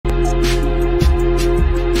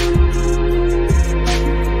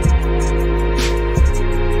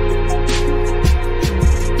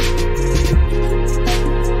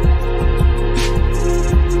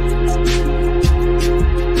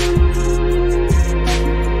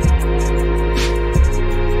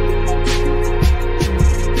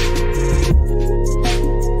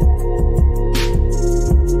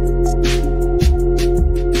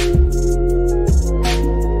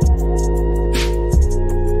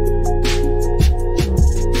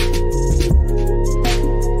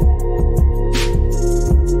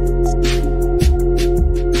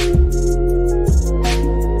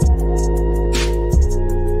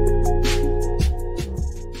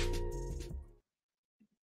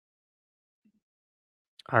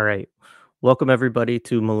All right. Welcome, everybody,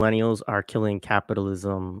 to Millennials Are Killing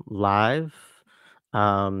Capitalism Live.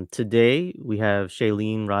 Today, we have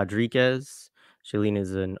Shellyne Rodriguez. Shellyne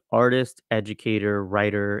is an artist, educator,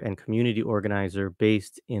 writer, and community organizer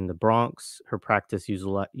based in the Bronx. Her practice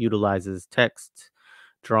utilizes text,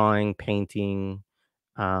 drawing, painting,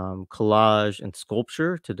 collage, and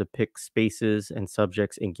sculpture to depict spaces and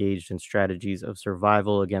subjects engaged in strategies of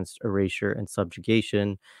survival against erasure and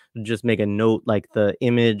subjugation. Just make a note, like the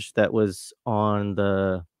image that was on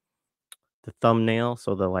the thumbnail,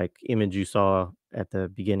 so the like image you saw at the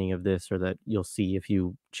beginning of this, or that you'll see if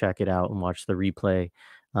you check it out and watch the replay,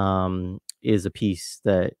 is a piece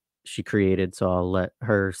that she created. So I'll let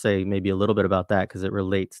her say maybe a little bit about that because it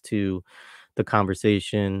relates to the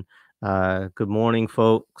conversation. Good morning,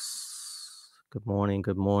 folks. Good morning.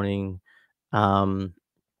 Good morning. Um,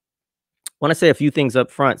 want to say a few things up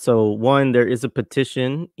front. So, one, there is a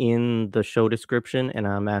petition in the show description, and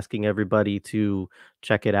I'm asking everybody to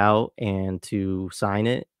check it out and to sign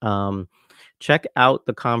it. Check out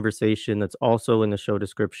the conversation that's also in the show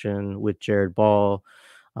description with Jared Ball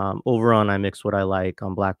over on I Mix What I Like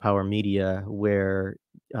on Black Power Media, where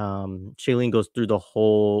Shailene goes through the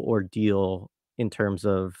whole ordeal in terms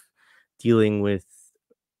of dealing with,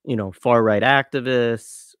 far right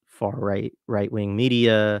activists, far right wing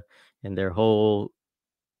media, and their whole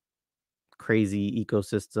crazy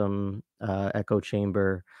ecosystem, echo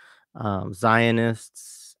chamber,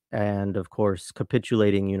 Zionists, and of course,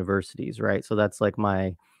 capitulating universities, right? So that's like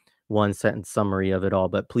my one sentence summary of it all.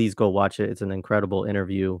 But please go watch it. It's an incredible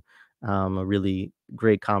interview, a really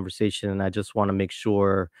great conversation. And I just want to make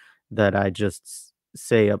sure that I just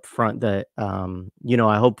say up front that,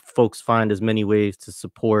 I hope folks find as many ways to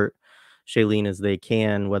support Shailene as they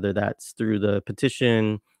can, whether that's through the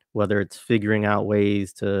petition, whether it's figuring out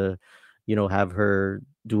ways to, have her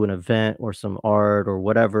do an event or some art or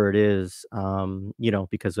whatever it is,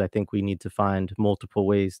 because I think we need to find multiple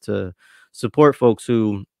ways to support folks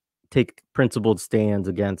who take principled stands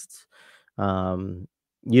against,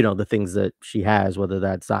 the things that she has, whether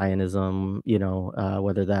that's Zionism,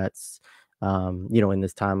 whether that's, in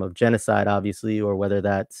this time of genocide, obviously, or whether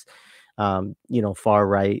that's, far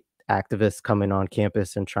right activists coming on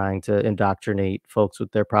campus and trying to indoctrinate folks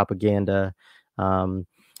with their propaganda.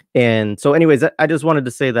 And so, anyways, I just wanted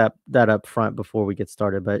to say that up front before we get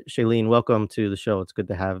started. But Shailene, welcome to the show. It's good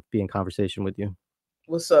to be in conversation with you.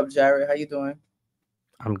 What's up, Jared? How you doing?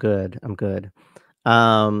 I'm good. I'm good.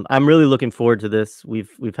 I'm really looking forward to this. We've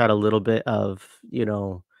had a little bit of,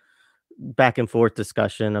 back and forth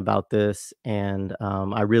discussion about this, and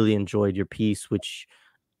I really enjoyed your piece, which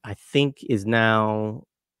I think is now,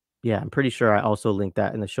 yeah, I'm pretty sure I also linked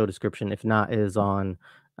that in the show description. If not, it is on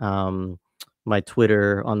um, my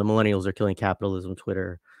Twitter, on the Millennials Are Killing Capitalism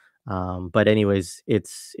Twitter. But anyways,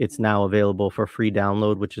 it's now available for free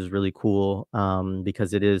download, which is really cool,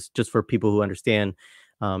 because it is just for people who understand.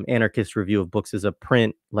 Anarchist Review of Books is a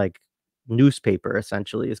print like newspaper,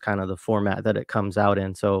 essentially, is kind of the format that it comes out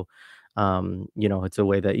in. So, it's a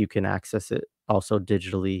way that you can access it also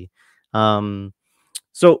digitally. Um,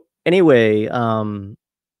 so anyway,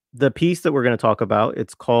 the piece that we're going to talk about,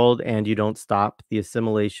 it's called "And You Don't Stop: The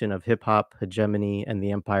Assimilation of Hip Hop, Hegemony, and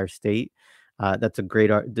the Empire State." That's a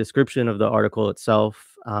great description of the article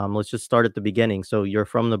itself. Let's just start at the beginning. So you're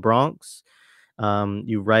from the Bronx.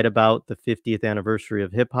 You write about the 50th anniversary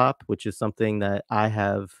of hip hop, which is something that I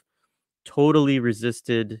have totally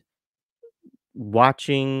resisted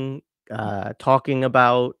watching, talking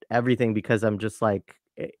about everything, because I'm just like,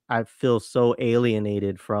 I feel so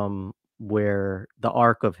alienated from where the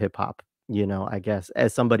arc of hip hop, I guess,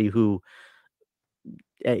 as somebody who,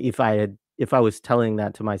 if I was telling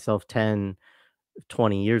that to myself 10,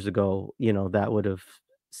 20 years ago, that would have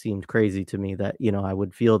seemed crazy to me that, I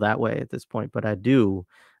would feel that way at this point, but I do.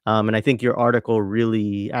 And I think your article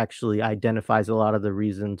really actually identifies a lot of the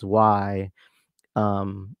reasons why,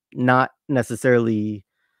 not necessarily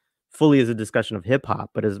fully as a discussion of hip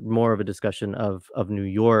hop, but as more of a discussion of New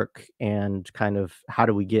York and kind of how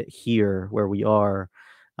do we get here where we are,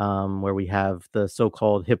 where we have the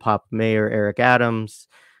so-called hip hop mayor Eric Adams,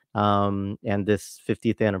 and this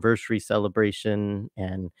 50th anniversary celebration,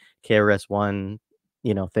 and KRS-One,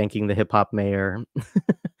 thanking the hip hop mayor.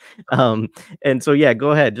 um, and so yeah,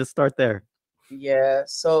 go ahead, just start there. Yeah.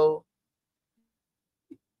 So,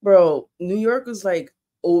 bro, New York was like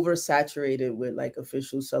oversaturated with like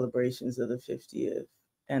official celebrations of the 50th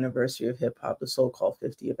anniversary of hip hop, the so-called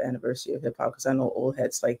 50th anniversary of hip hop. Because I know old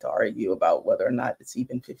heads like to argue about whether or not it's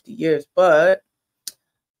even 50 years, but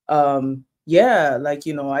yeah, like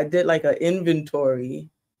I did like an inventory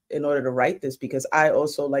in order to write this because I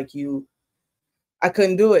also like you. I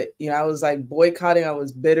couldn't do it. You know, I was like boycotting. I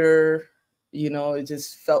was bitter. You know, it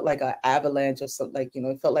just felt like an avalanche of something. Like, you know,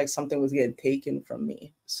 it felt like something was getting taken from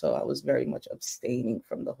me. So I was very much abstaining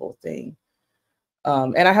from the whole thing.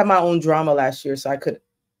 And I had my own drama last year, so I could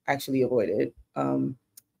actually avoid it.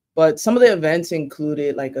 But some of the events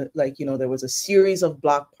included you know, there was a series of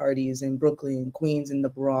block parties in Brooklyn, Queens, and the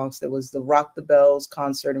Bronx. There was the Rock the Bells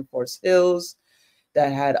concert in Forest Hills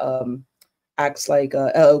that had acts like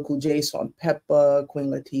LL Cool J, Salt Peppa, Queen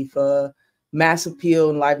Latifah. Mass Appeal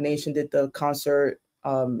and Live Nation did the concert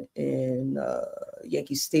in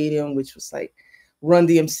Yankee Stadium, which was like Run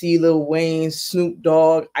DMC, Lil Wayne, Snoop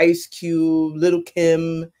Dogg, Ice Cube, Lil'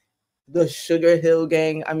 Kim, the Sugar Hill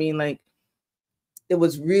Gang. I mean, like, it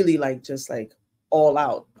was really like just like all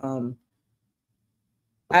out.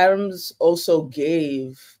 Adams also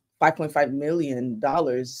gave $5.5 million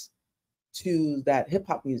to that hip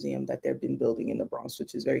hop museum that they've been building in the Bronx,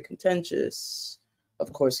 which is very contentious.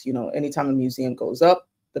 Of course, you know, anytime a museum goes up,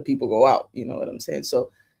 the people go out. You know what I'm saying? So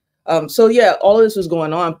yeah, all of this was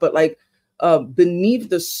going on, but like beneath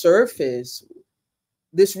the surface,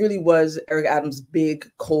 this really was Eric Adams'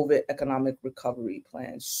 big COVID economic recovery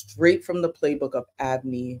plan, straight from the playbook of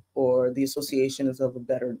ABNY, or the Association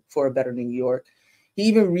for a Better New York. He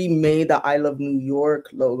even remade the I Love New York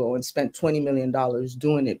logo and spent $20 million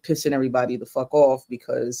doing it, pissing everybody the fuck off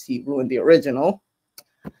because he ruined the original.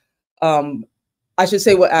 I should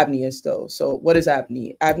say what ABNY is, though. So what is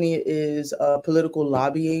ABNY? ABNY is a political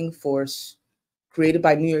lobbying force created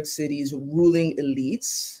by New York City's ruling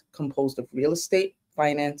elites, composed of real estate,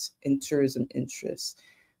 finance, and tourism interests.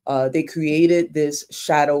 They created this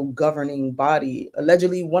shadow governing body,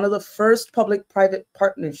 allegedly one of the first public-private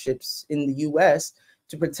partnerships in the US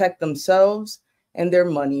to protect themselves and their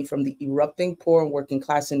money from the erupting poor and working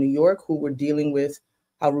class in New York, who were dealing with,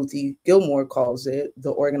 how Ruthie Gilmore calls it,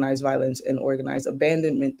 the organized violence and organized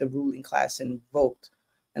abandonment the ruling class invoked.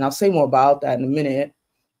 And I'll say more about that in a minute,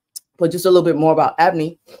 but just a little bit more about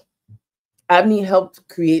ABNY. ABNY helped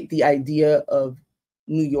create the idea of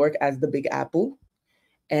New York as the Big Apple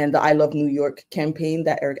and the I Love New York campaign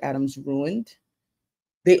that Eric Adams ruined.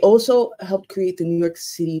 They also helped create the New York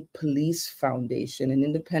City Police Foundation, an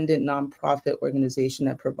independent nonprofit organization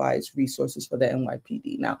that provides resources for the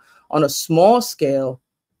NYPD. Now, on a small scale,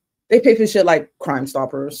 they pay for shit like Crime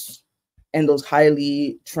Stoppers and those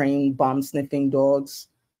highly trained bomb-sniffing dogs,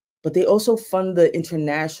 but they also fund the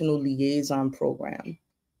International Liaison Program,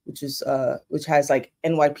 which has like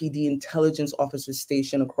NYPD intelligence officers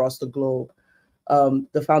stationed across the globe.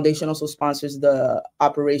 The foundation also sponsors the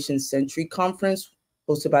Operation Sentry Conference,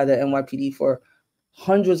 hosted by the NYPD, for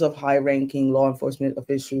hundreds of high-ranking law enforcement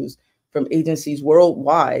officials from agencies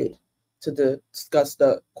worldwide to discuss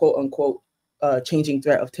the quote-unquote changing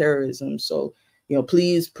threat of terrorism. So, you know,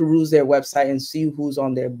 please peruse their website and see who's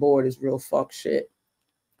on their board. Is real fuck shit.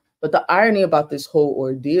 But the irony about this whole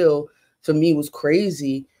ordeal, for me, was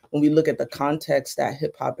crazy when we look at the context that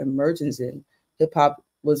hip-hop emerges in. Hip-hop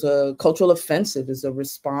was a cultural offensive, as a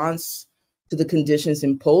response to the conditions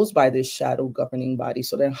imposed by this shadow governing body.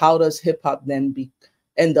 So then how does hip-hop then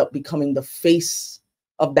end up becoming the face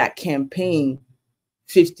of that campaign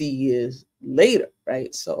 50 years later,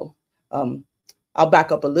 right? So I'll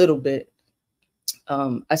back up a little bit.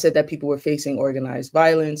 I said that people were facing organized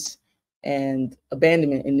violence and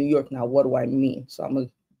abandonment in New York. Now, what do I mean? So I'm gonna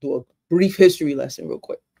do a brief history lesson real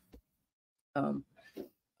quick.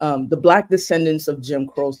 The Black descendants of Jim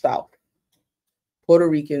Crow South, Puerto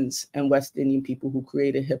Ricans, and West Indian people who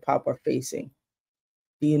created hip hop are facing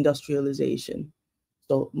deindustrialization.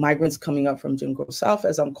 So migrants coming up from Jim Crow South,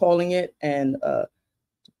 as I'm calling it, and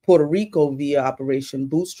Puerto Rico via Operation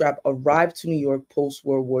Bootstrap arrived to New York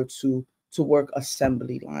post-World War II to work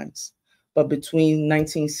assembly lines. But between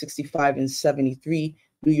 1965 and 73,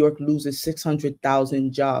 New York loses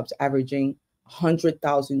 600,000 jobs, averaging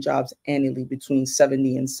 100,000 jobs annually between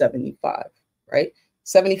 70 and 75, right?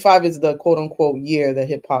 75 is the quote unquote year that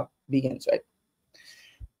hip hop begins, right?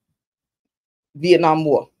 Vietnam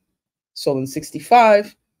War. So in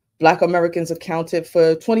 65, Black Americans accounted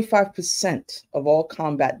for 25% of all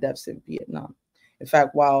combat deaths in Vietnam. In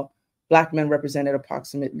fact, while Black men represented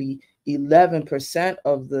approximately 11%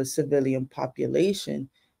 of the civilian population,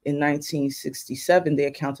 in 1967, they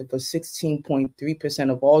accounted for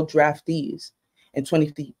 16.3% of all draftees and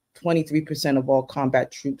 23% of all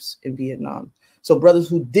combat troops in Vietnam. So brothers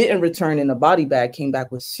who didn't return in a body bag came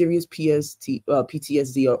back with serious PTSD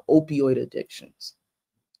or opioid addictions.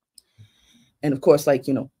 And of course, like,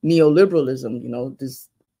 you know, neoliberalism, you know, this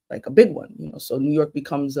like a big one, you know, so New York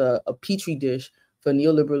becomes a petri dish for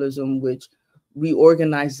neoliberalism, which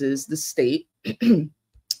reorganizes the state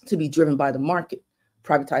to be driven by the market.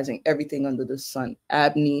 privatizing everything under the sun.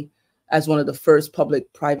 ABNY, as one of the first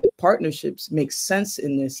public-private partnerships, makes sense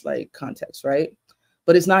in this like context, right?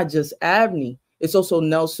 But it's not just ABNY. It's also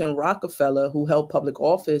Nelson Rockefeller, who held public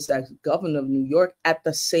office as governor of New York at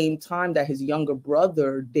the same time that his younger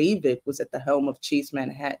brother, David, was at the helm of Chase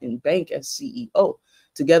Manhattan Bank as CEO.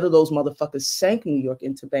 Together, those motherfuckers sank New York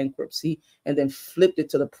into bankruptcy and then flipped it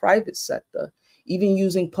to the private sector, even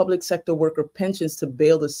using public sector worker pensions to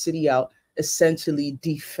bail the city out, essentially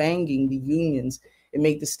defanging the unions. It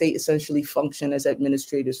made the state essentially function as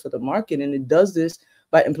administrators for the market. And it does this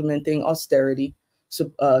by implementing austerity,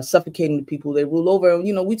 suffocating the people they rule over.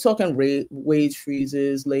 You know, we're talking wage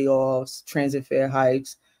freezes, layoffs, transit fare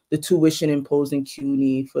hikes, the tuition imposed in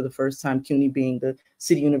CUNY for the first time, CUNY being the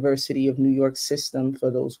City University of New York system for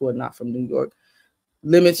those who are not from New York,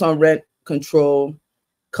 limits on rent control,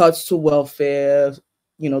 cuts to welfare,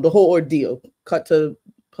 you know, the whole ordeal, cut to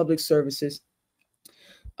public services.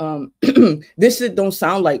 This don't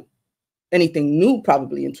sound like anything new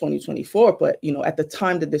probably in 2024, but you know, at the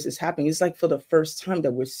time that this is happening, it's like for the first time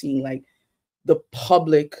that we're seeing like the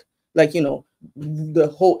public, like, you know, the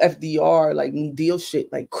whole FDR like New Deal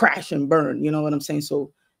shit like crash and burn, you know what I'm saying?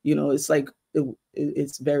 So, you know, it's like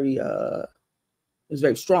it's very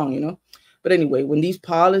strong, you know. But anyway, when these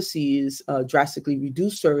policies drastically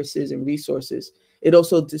reduce services and resources, it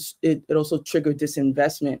also triggered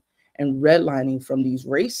disinvestment and redlining from these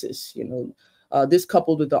races, you know. This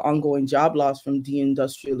coupled with the ongoing job loss from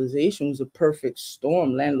deindustrialization was a perfect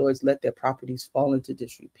storm. Landlords let their properties fall into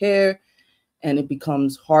disrepair, and it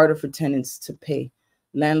becomes harder for tenants to pay.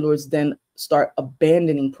 Landlords then start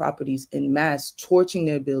abandoning properties en masse, torching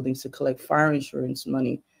their buildings to collect fire insurance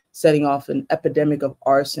money, setting off an epidemic of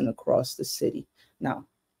arson across the city. Now,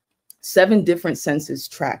 7 different census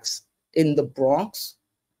tracts in the Bronx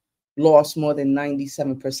lost more than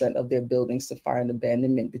 97% of their buildings to fire and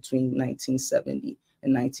abandonment between 1970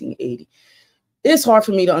 and 1980. It's hard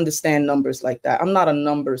for me to understand numbers like that. I'm not a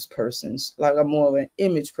numbers person. Like, I'm more of an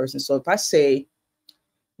image person. So if I say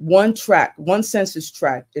one census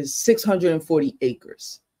tract is 640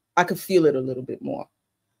 acres, I could feel it a little bit more.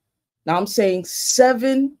 Now I'm saying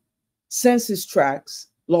 7 census tracts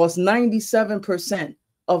lost 97%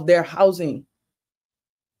 of their housing.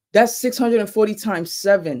 That's 640 times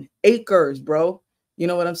 7 acres, bro. You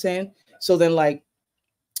know what I'm saying? So then like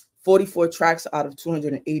 44 tracts out of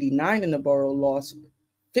 289 in the borough lost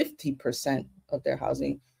 50% of their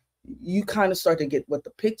housing. You kind of start to get what the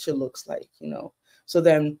picture looks like, you know? So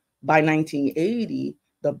then by 1980,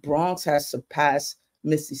 the Bronx has surpassed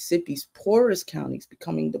Mississippi's poorest counties,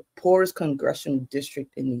 becoming the poorest congressional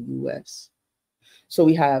district in the US. So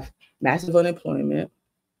we have massive unemployment,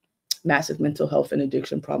 massive mental health and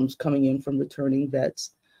addiction problems coming in from returning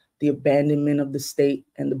vets, the abandonment of the state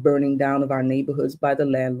and the burning down of our neighborhoods by the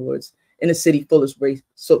landlords in a city full of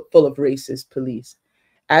racist police.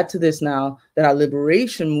 Add to this now that our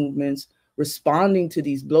liberation movements responding to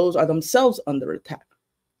these blows are themselves under attack,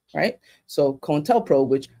 right? So COINTELPRO,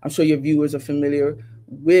 which I'm sure your viewers are familiar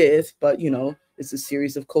with, but you know, it's a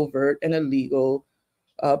series of covert and illegal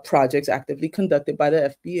projects actively conducted by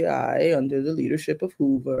the FBI under the leadership of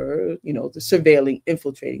Hoover, you know, the surveilling,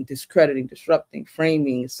 infiltrating, discrediting, disrupting,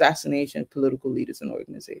 framing, assassination of political leaders and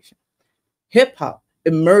organizations. Hip hop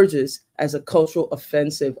emerges as a cultural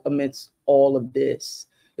offensive amidst all of this.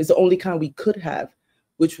 It's the only kind we could have,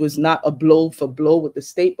 which was not a blow for blow with the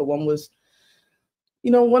state, but one was,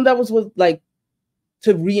 you know, one that was like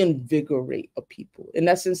to reinvigorate a people. In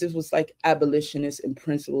that sense, it was like abolitionist in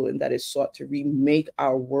principle, in that it sought to remake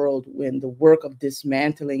our world when the work of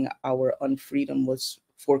dismantling our unfreedom was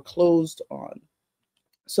foreclosed on.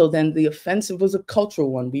 So then the offensive was a cultural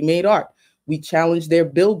one. We made art. We challenged their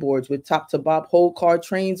billboards with top to bottom whole car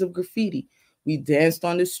trains of graffiti. We danced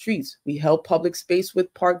on the streets. We held public space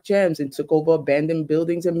with park jams and took over abandoned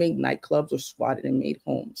buildings and made nightclubs or swatted and made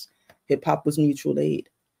homes. Hip hop was mutual aid.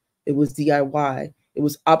 It was DIY. It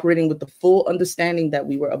was operating with the full understanding that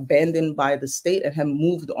we were abandoned by the state and had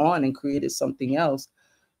moved on and created something else.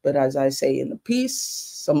 But as I say in the piece,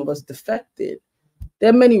 some of us defected. There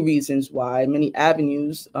are many reasons why, many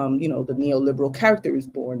avenues. You know, the neoliberal character is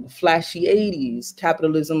born, the flashy 80s,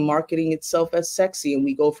 capitalism marketing itself as sexy, and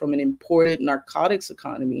we go from an imported narcotics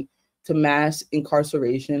economy to mass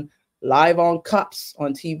incarceration, live on cops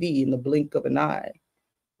on TV in the blink of an eye.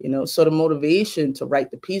 You know, so the motivation to write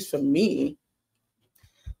the piece for me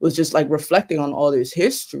was just like reflecting on all this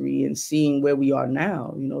history and seeing where we are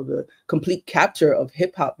now, you know, the complete capture of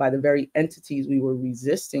hip hop by the very entities we were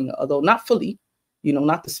resisting, although not fully, you know,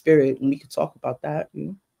 not the spirit. And we could talk about that, you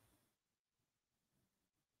know.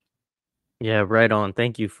 Yeah, right on.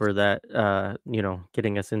 Thank you for that,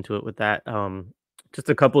 getting us into it with that. Just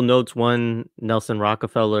a couple notes. One, Nelson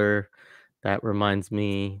Rockefeller, that reminds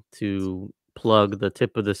me to plug the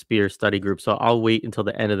Tip of the Spear study group. So I'll wait until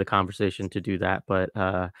the end of the conversation to do that. But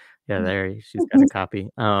yeah, she's got a copy.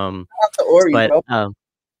 To Ori, But bro.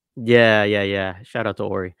 yeah, yeah, yeah. Shout out to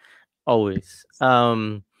Ori. Always.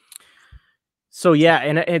 So yeah,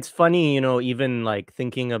 and it's funny, even like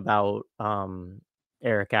thinking about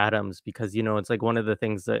Eric Adams, because it's like one of the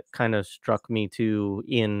things that kind of struck me too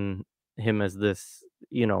in him as this,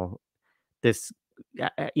 this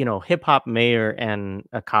hip hop mayor and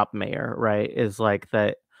a cop mayor, right? Is like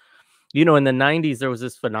that, in the 90s there was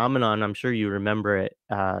this phenomenon, I'm sure you remember it,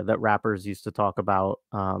 that rappers used to talk about.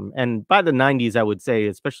 And by the 90s, I would say,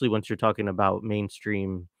 especially once you're talking about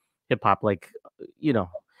mainstream hip hop, like, you know,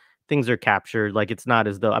 things are captured. Like, it's not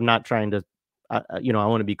as though I'm not trying to, I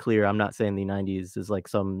want to be clear. I'm not saying the 90s is like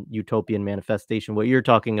some utopian manifestation. What you're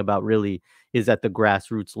talking about really is at the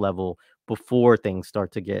grassroots level before things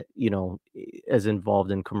start to get, as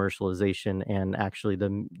involved in commercialization and actually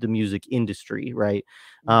the music industry, right?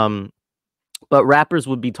 Um, but rappers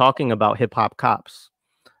would be talking about hip hop cops,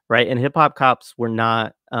 right? And hip hop cops were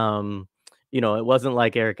not, it wasn't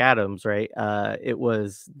like Eric Adams, right? It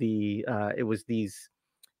was these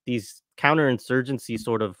counterinsurgency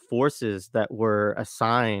sort of forces that were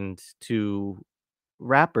assigned to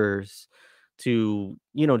rappers to,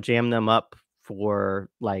 jam them up for,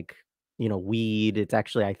 like, weed. It's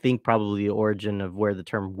actually, I think, probably the origin of where the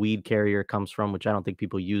term weed carrier comes from, which I don't think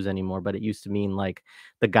people use anymore, but it used to mean like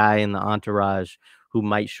the guy in the entourage who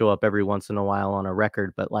might show up every once in a while on a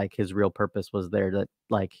record, but like his real purpose was there, that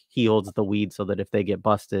like he holds the weed so that if they get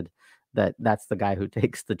busted, that's the guy who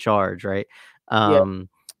takes the charge, right? Yeah.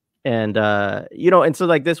 And so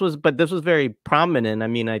like this was very prominent. I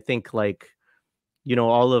mean, I think, like,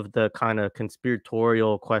 all of the kind of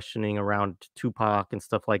conspiratorial questioning around Tupac and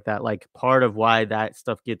stuff like that, like, part of why that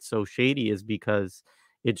stuff gets so shady is because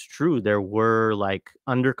it's true. There were like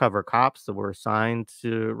undercover cops that were assigned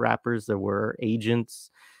to rappers, there were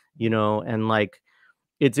agents, and like,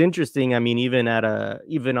 it's interesting. I mean, even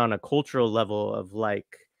on a cultural level of, like,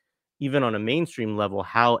 even on a mainstream level,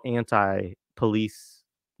 how anti-police,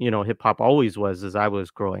 hip hop always was as I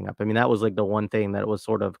was growing up. I mean, that was like the one thing that it was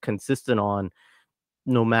sort of consistent on,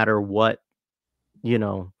 no matter what,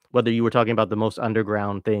 whether you were talking about the most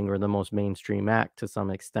underground thing or the most mainstream act to some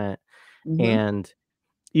extent. Hmm. And,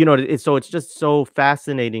 it's just so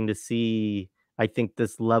fascinating to see, I think,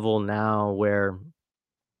 this level now where,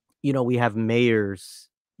 we have mayors,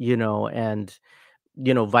 and,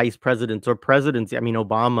 vice presidents or presidents. I mean,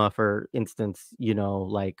 Obama, for instance,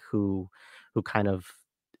 like, who kind of,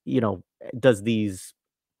 does these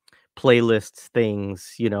playlists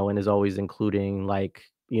things, and is always including, like,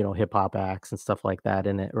 hip hop acts and stuff like that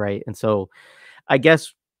in it, right? And so I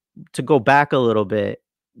guess, to go back a little bit,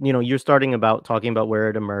 you're starting about talking about where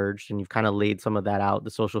it emerged, and you've kind of laid some of that out, the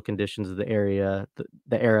social conditions of the area,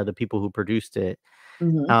 the era, the people who produced it.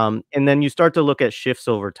 Hmm. And then you start to look at shifts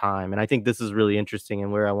over time. And I think this is really interesting.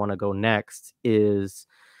 And where I want to go next is,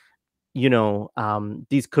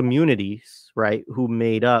 these communities, right, who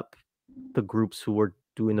made up the groups who were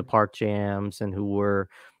doing the park jams and who were,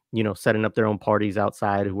 setting up their own parties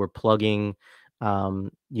outside, who were plugging,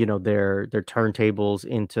 their turntables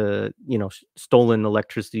into, stolen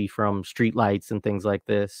electricity from streetlights and things like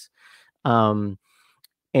this. Um,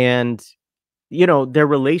 and their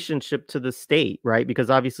relationship to the state, right? Because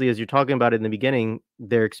obviously, as you're talking about in the beginning,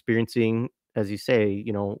 they're experiencing, as you say,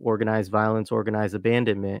 organized violence, organized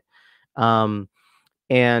abandonment. Um,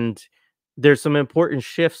 and there's some important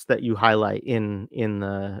shifts that you highlight in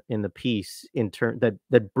the piece, in turn,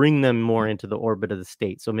 that bring them more into the orbit of the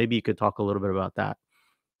state. So maybe you could talk a little bit about that.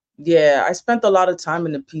 Yeah, I spent a lot of time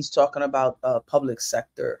in the piece talking about public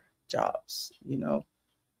sector jobs,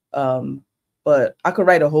 Um, but I could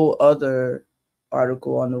write a whole other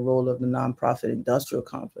article on the role of the nonprofit industrial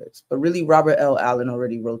complex. But really, Robert L. Allen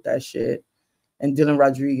already wrote that shit. And Dylan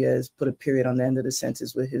Rodriguez put a period on the end of the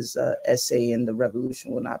sentence with his essay, "And the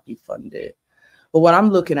revolution will not be funded." But what I'm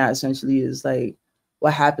looking at essentially is like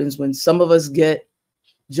what happens when some of us get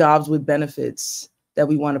jobs with benefits that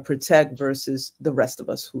we want to protect versus the rest of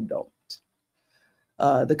us who don't.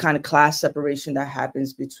 The kind of class separation that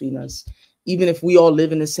happens between us, even if we all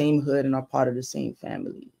live in the same hood and are part of the same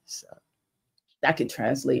families. That could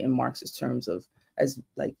translate in Marxist terms of as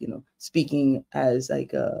like, speaking as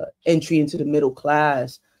like a entry into the middle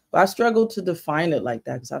class. But I struggle to define it like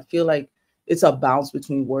that because I feel like it's a bounce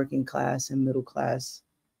between working class and middle class.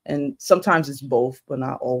 And sometimes it's both, but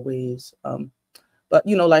not always. But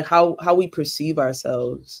like how we perceive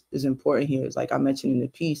ourselves is important here. It's like I mentioned in the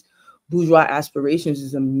piece, bourgeois aspirations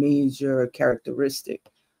is a major characteristic,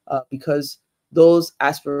 because those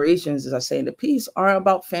aspirations, as I say in the piece, aren't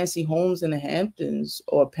about fancy homes in the Hamptons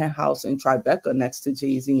or a penthouse in Tribeca next to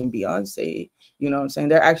Jay-Z and Beyonce. You know what I'm saying?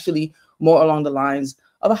 They're actually more along the lines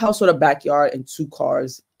of a house with a backyard and 2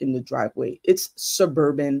 cars in the driveway. It's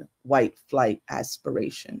suburban white flight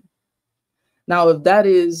aspiration. Now, if that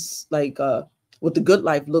is like what the good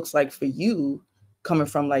life looks like for you, coming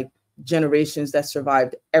from like generations that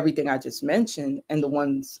survived everything I just mentioned, and the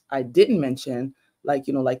ones I didn't mention, like,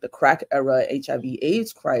 like the crack era,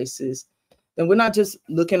 HIV/AIDS crisis, then we're not just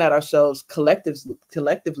looking at ourselves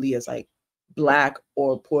collectively as like Black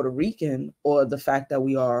or Puerto Rican, or the fact that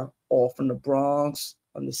we are all from the Bronx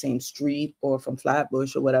on the same street or from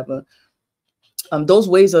Flatbush or whatever. Those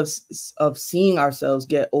ways of seeing ourselves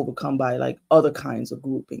get overcome by like other kinds of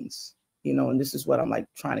groupings, and this is what I'm like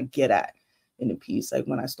trying to get at in the piece. Like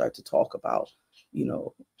when I start to talk about,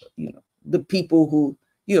 the people who,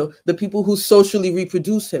 the people who socially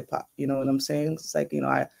reproduce hip hop, you know what I'm saying? It's like,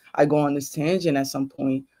 I go on this tangent at some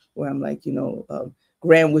point where I'm like,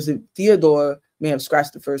 Grand Wizard Theodore may have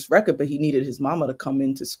scratched the first record, but he needed his mama to come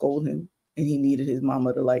in to scold him, and he needed his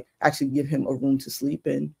mama to like actually give him a room to sleep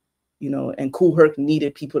in. And Kool Herc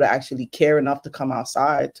needed people to actually care enough to come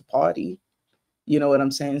outside to party. You know what I'm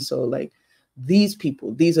saying? So like these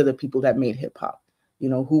people, these are the people that made hip hop,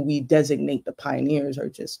 who we designate the pioneers are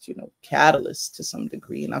just, catalysts to some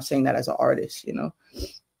degree. And I'm saying that as an artist,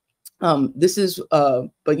 this is, but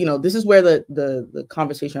this is where the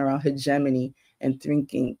conversation around hegemony and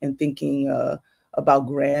thinking about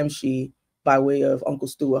Gramsci by way of Uncle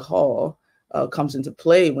Stuart Hall comes into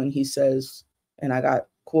play when he says, and I got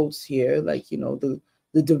quotes here, like,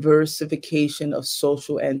 the diversification of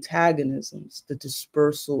social antagonisms, the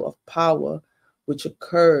dispersal of power, which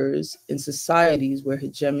occurs in societies where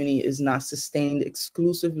hegemony is not sustained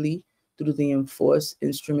exclusively through the enforced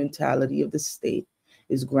instrumentality of the state,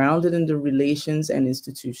 is grounded in the relations and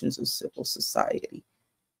institutions of civil society.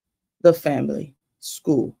 The family,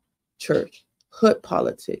 school, church, hood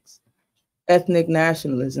politics, ethnic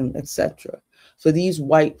nationalism, etc. For these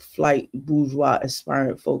white flight bourgeois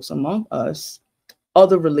aspirant folks among us,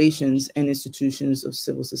 other relations and institutions of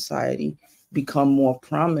civil society become more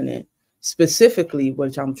prominent, specifically,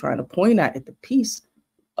 which I'm trying to point at the piece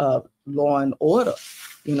of law and order.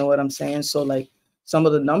 You know what I'm saying? So like some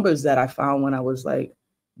of the numbers that I found when I was like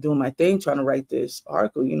doing my thing, trying to write this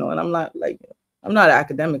article, and I'm not an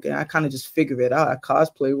academic, and I kind of just figure it out. I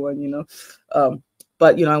cosplay one,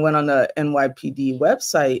 but, I went on the NYPD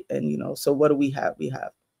website and, so what do we have? We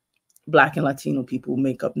have Black and Latino people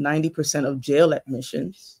make up 90% of jail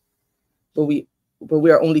admissions, but we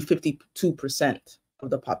are only 52% of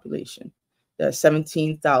the population. There are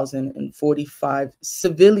 17,045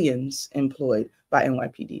 civilians employed by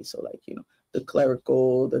NYPD. So like, the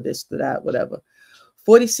clerical, the this, the that, whatever.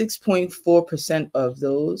 46.4% of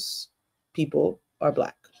those people are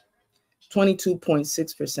Black.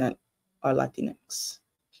 22.6% are Latinx,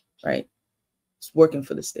 right? It's working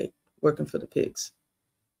for the state, working for the pigs.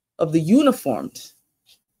 Of the uniformed,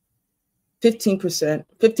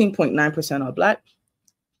 15.9% are Black.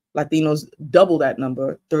 Latinos double that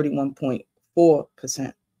number,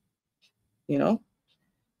 31.4%.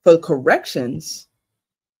 For corrections,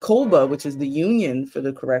 COBA, which is the union for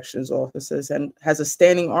the corrections officers, and has a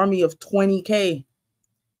standing army of 20K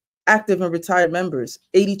active and retired members,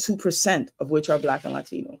 82% of which are Black and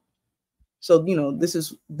Latino. So, this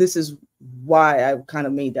is why I kind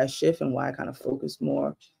of made that shift and why I kind of focused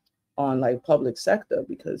more on like public sector,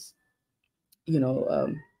 because, it's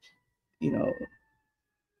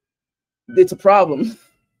a problem.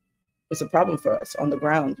 It's a problem for us on the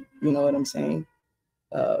ground. You know what I'm saying?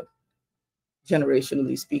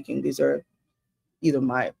 Generationally speaking, these are either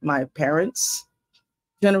my parents'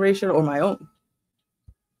 generation or my own.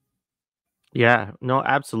 Yeah, no,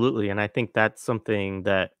 absolutely. And I think that's something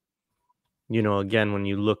that, again, when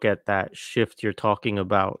you look at that shift you're talking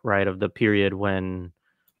about, right, of the period when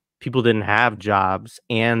people didn't have jobs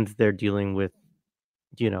and they're dealing with,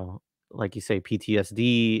 like you say,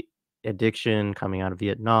 PTSD, addiction coming out of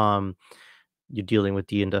Vietnam, you're dealing with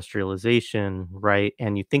deindustrialization, right?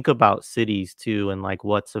 And you think about cities too and like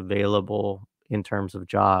what's available in terms of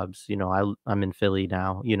jobs. I'm in Philly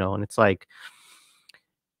now, and it's like,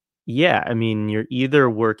 yeah, I mean, you're either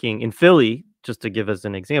working in Philly, just to give us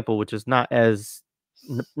an example, which is not as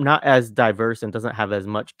diverse and doesn't have as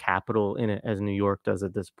much capital in it as New York does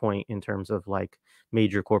at this point in terms of like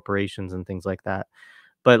major corporations and things like that.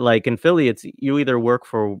 But like in Philly, it's you either work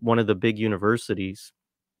for one of the big universities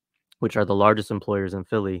which are the largest employers in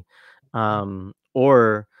Philly,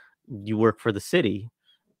 or you work for the city,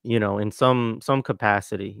 in some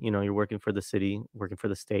capacity. You're working for the city, working for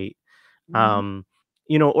the state, Mhm. um,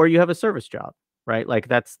 or you have a service job, right? Like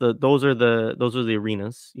those are the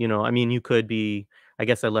arenas. I mean, you could be. I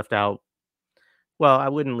guess I left out. Well, I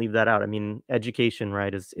wouldn't leave that out. I mean, education,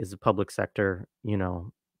 right, is a public sector,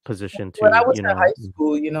 position When I too. was in high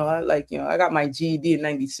school, I got my GED in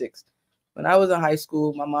 '96. When I was in high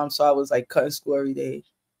school, my mom saw I was like cutting school every day.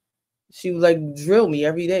 She would like drill me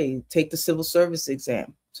every day, take the civil service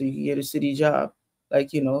exam so you can get a city job. Like,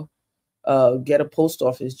 get a post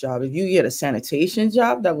office job. If you get a sanitation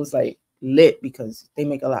job, that was like lit because they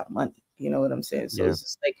make a lot of money. You know what I'm saying? So Yeah. it's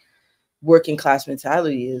just like working class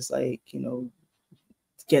mentality is like,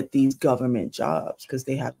 get these government jobs because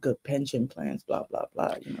they have good pension plans, blah, blah,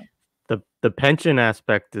 blah. The pension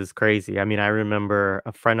aspect is crazy. I mean, I remember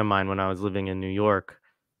a friend of mine when I was living in New York,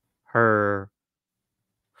 her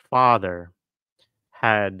father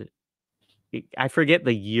had I forget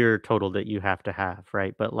the year total that you have to have,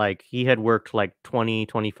 right? But like he had worked like 20,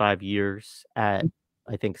 25 years at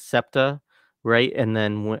I think SEPTA, right? And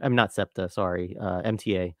then I'm not SEPTA, sorry,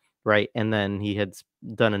 MTA, right? And then he had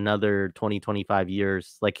done another 20, 25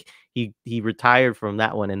 years. Like he retired from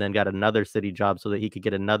that one and then got another city job so that he could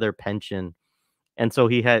get another pension. And so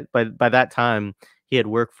he had by that time he had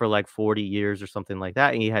worked for like 40 years or something like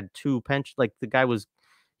that. And he had two pension like the guy was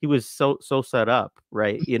he was so set up,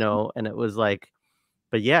 right? And it was like,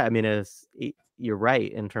 but yeah, I mean, you're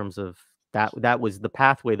right in terms of that was the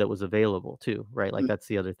pathway that was available too, right? Like that's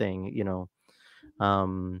the other thing.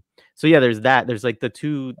 Um, so yeah, there's that. There's like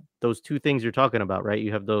those two things you're talking about, right?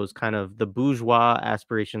 You have those kind of the bourgeois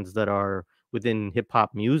aspirations that are within hip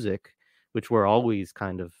hop music, which were always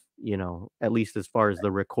kind of, at least as far as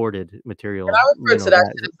the recorded And I material, refer to that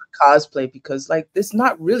that shit as a cosplay because like this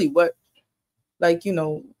not really what like,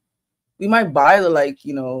 we might buy the like,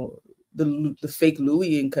 the fake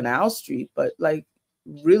Louis in Canal Street, but like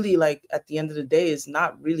really like at the end of the day, it's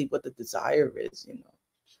not really what the desire is.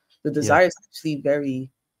 The yeah, desire is actually very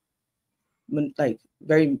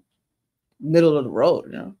middle of the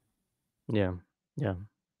road. yeah, yeah.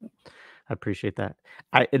 I appreciate that.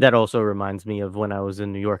 That also reminds me of when I was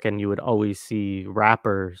in New York and you would always see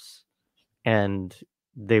rappers and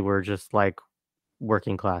they were just like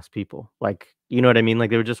working class people. Like, you know what I mean?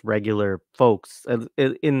 Like they were just regular folks. I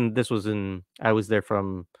was there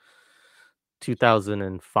from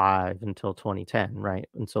 2005 until 2010, right?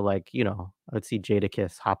 And so like, I would see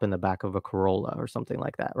Jadakiss hop in the back of a Corolla or something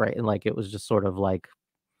like that, right? And like it was just sort of like,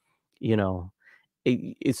 you know,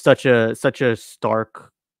 it's such a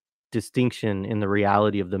stark distinction in the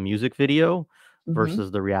reality of the music video Hmm. versus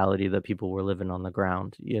the reality that people were living on the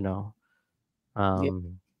ground. Yeah.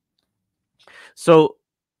 Um, so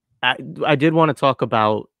I did want to talk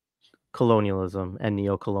about colonialism and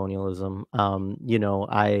neocolonialism.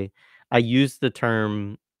 I used the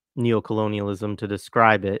term neocolonialism to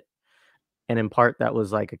describe it, and in part that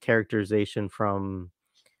was like a characterization from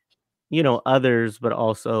others, but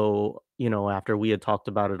also, after we had talked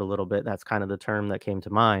about it a little bit, that's kind of the term that came to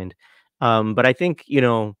mind. But I think,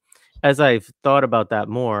 as I've thought about that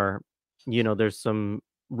more, there's some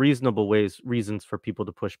reasons for people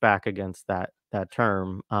to push back against that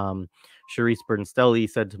term. Sharice Bernstelli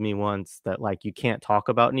said to me once that like you can't talk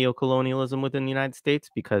about neocolonialism within the United States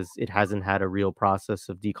because it hasn't had a real process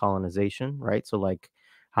of decolonization, right? So like,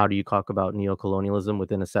 how do you talk about neocolonialism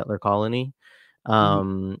within a settler colony?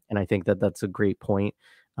 Hmm. And I think that that's a great point.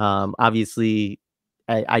 Obviously,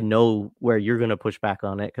 I know where you're going to push back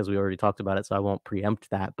on it because we already talked about it, so I won't preempt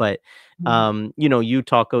that. But Hmm. you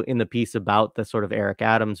talk in the piece about the sort of Eric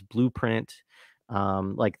Adams blueprint,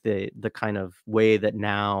 like the kind of way that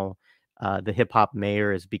now the hip hop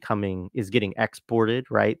mayor is getting exported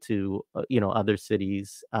right to other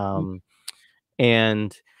cities.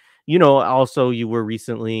 And, also you were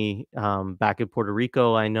recently back in Puerto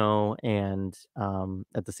Rico, I know, and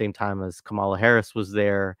at the same time as Kamala Harris was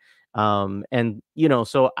there. And,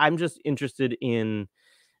 so I'm just interested in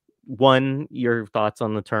one, your thoughts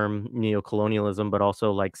on the term neocolonialism, but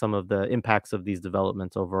also like some of the impacts of these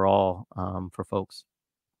developments overall for folks.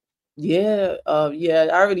 Yeah. Yeah.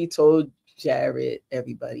 I already told Jared,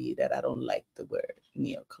 everybody, that I don't like the word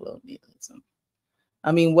neocolonialism.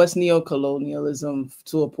 I mean, what's neocolonialism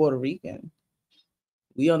to a Puerto Rican?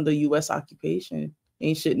 We under U.S. occupation.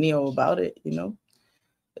 Ain't shit neo about it. And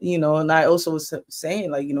I also was saying,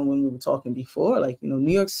 like, when we were talking before, like,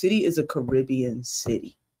 New York City is a Caribbean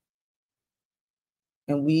city.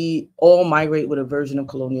 And we all migrate with a version of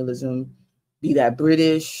colonialism, be that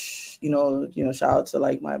British, shout out to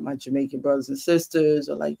like my Jamaican brothers and sisters,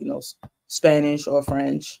 or like, Spanish or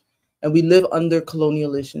French. And we live under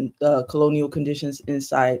colonial conditions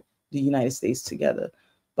inside the United States together.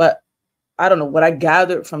 But I don't know, what I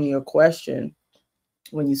gathered from your question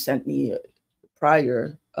when you sent me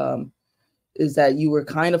prior, is that you were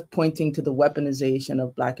kind of pointing to the weaponization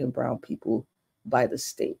of Black and brown people by the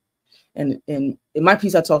state. And in my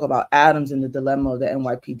piece, I talk about Adams and the dilemma of the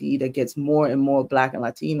NYPD that gets more and more Black and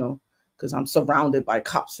Latino, because I'm surrounded by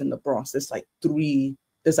cops in the Bronx. There's like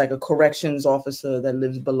a corrections officer that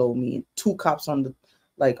lives below me, 2 cops on the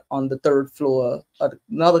 3rd floor,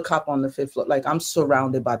 another cop on the 5th floor. Like, I'm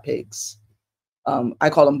surrounded by pigs. I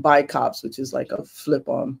call them bi cops, which is like a flip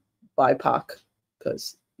on BIPOC,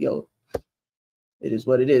 because it is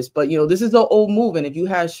what it is. But this is the old move. And if you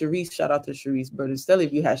had Sharice, shout out to Sharice Bernstein,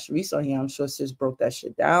 if you had Sharice on here, I'm sure sis broke that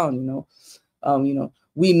shit down.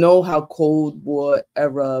 We know how Cold War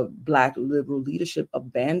era Black liberal leadership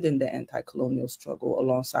abandoned the anti-colonial struggle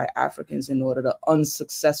alongside Africans in order to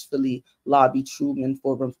unsuccessfully lobby Truman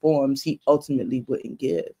for reforms he ultimately wouldn't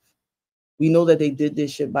give. We know that they did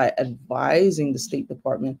this shit by advising the State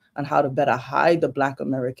Department on how to better hide the Black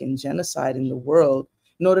American genocide in the world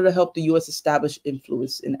in order to help the U.S. establish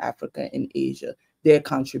influence in Africa and Asia, their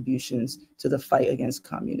contributions to the fight against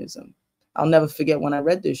communism. I'll never forget when I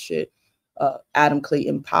read this shit, Adam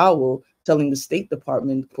Clayton Powell telling the State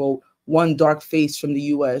Department, quote, "One dark face from the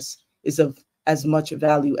U.S. is of as much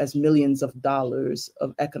value as millions of dollars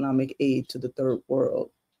of economic aid to the Third World."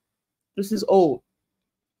 This is old.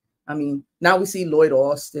 I mean, now we see Lloyd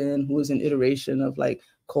Austin, who is an iteration of like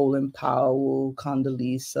Colin Powell,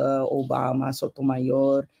 Condoleezza, Obama,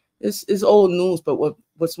 Sotomayor. This is old news, but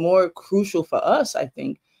what's more crucial for us, I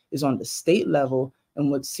think, is on the state level, and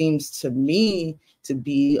what seems to me to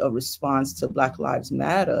be a response to Black Lives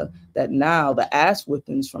Matter, that now the ass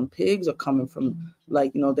whippings from pigs are coming from,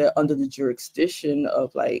 like, they're under the jurisdiction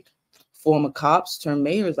of like former cops turned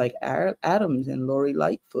mayors like Adams and Lori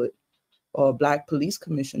Lightfoot, or Black police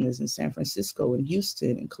commissioners in San Francisco and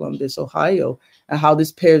Houston and Columbus, Ohio, and how this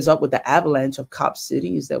pairs up with the avalanche of cop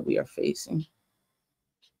cities that we are facing.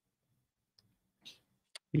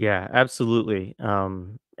 Yeah, absolutely.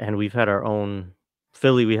 And we've had our own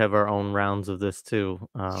Philly. We have our own rounds of this too.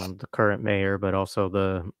 The current mayor, but also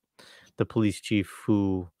the police chief,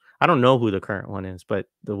 who I don't know who the current one is, but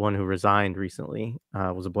the one who resigned recently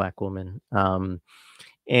was a Black woman.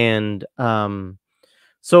 And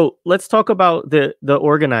So let's talk about the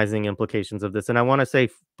organizing implications of this. And I want to say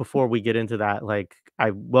before we get into that, like,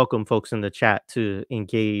 I welcome folks in the chat to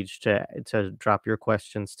engage, to drop your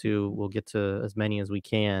questions too. We'll get to as many as we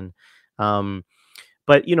can.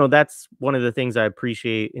 But that's one of the things I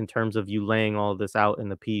appreciate in terms of you laying all of this out in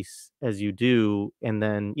the piece as you do. And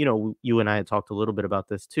then, you and I had talked a little bit about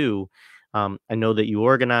this too. I know that you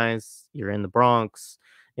organize, you're in the Bronx.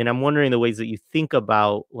 And I'm wondering the ways that you think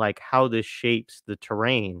about like how this shapes the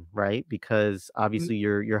terrain, right? Because obviously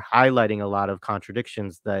you're highlighting a lot of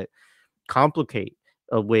contradictions that complicate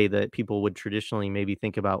a way that people would traditionally maybe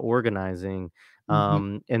think about organizing.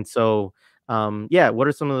 And so, yeah, what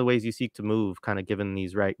are some of the ways you seek to move, kind of given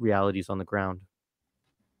these realities on the ground?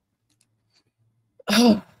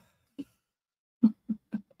 It's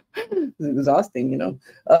exhausting,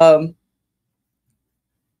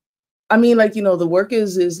 I mean, like, the work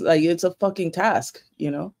is like, it's a fucking task,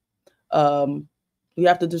 you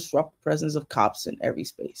have to disrupt the presence of cops in every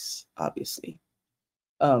space, obviously.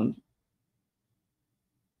 And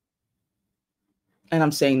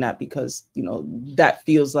I'm saying that because, that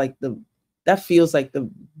feels like the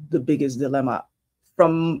biggest dilemma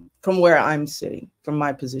from where I'm sitting, from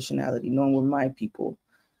my positionality, knowing where my people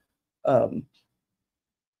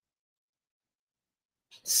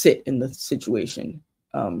sit in the situation.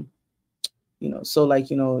 So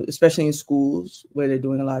like, especially in schools where they're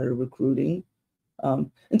doing a lot of recruiting.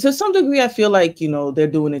 And to some degree, I feel like, they're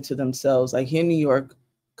doing it to themselves. Like here in New York,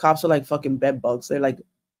 cops are like fucking bed bugs. They're like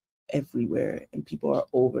everywhere and people are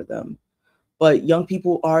over them. But young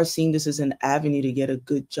people are seeing this as an avenue to get a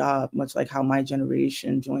good job, much like how my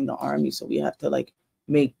generation joined the army. So we have to like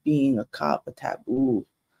make being a cop a taboo.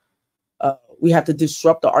 We have to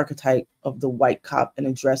disrupt the archetype of the white cop and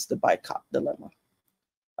address the white cop dilemma.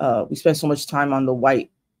 We spend so much time on the white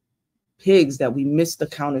pigs that we miss the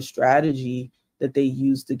counter strategy that they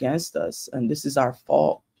used against us. And this is our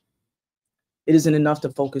fault. It isn't enough to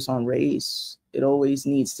focus on race. It always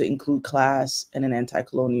needs to include class and an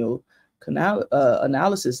anti-colonial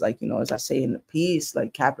analysis. Like, as I say in the piece,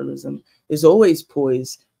 like capitalism is always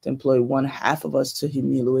poised to employ one half of us to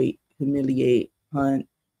humiliate, hunt,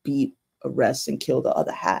 beat, arrest, and kill the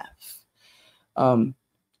other half.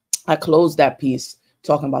 I closed that piece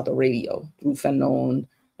talking about the radio through Fanon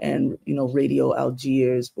and, you know, Radio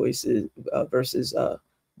Algiers voices versus the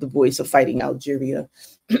voice of fighting Algeria.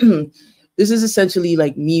 This is essentially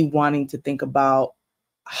like me wanting to think about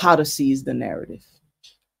how to seize the narrative.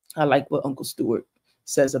 I like what Uncle Stewart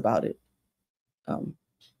says about it.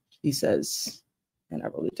 He says, and I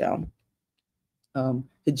wrote it down,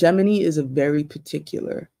 hegemony is a very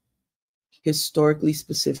particular, historically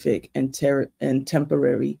specific and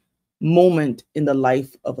temporary moment in the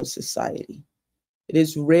life of a society. It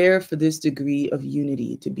is rare for this degree of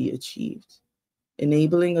unity to be achieved,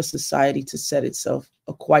 enabling a society to set itself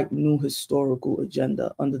a quite new historical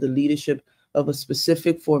agenda under the leadership of a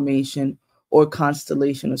specific formation or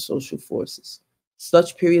constellation of social forces.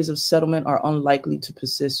 Such periods of settlement are unlikely to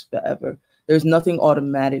persist forever. There's nothing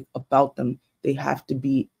automatic about them. They have to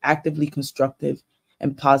be actively constructive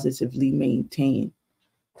and positively maintained.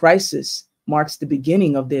 Crisis marks the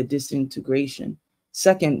beginning of their disintegration.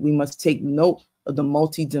 Second, we must take note of the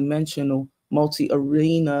multi-dimensional,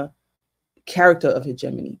 multi-arena character of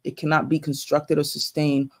hegemony. It cannot be constructed or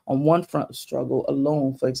sustained on one front of struggle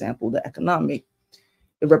alone, for example, the economic.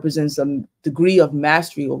 It represents a degree of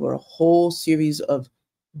mastery over a whole series of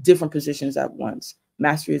different positions at once.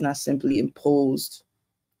 Mastery is not simply imposed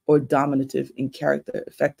or dominative in character.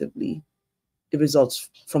 Effectively, it results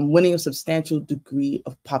from winning a substantial degree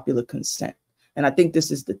of popular consent. And I think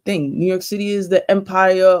this is the thing. New York City is the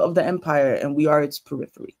empire of the empire, and we are its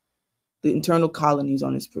periphery, the internal colonies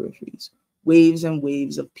on its peripheries. Waves and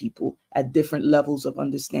waves of people at different levels of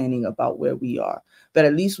understanding about where we are. But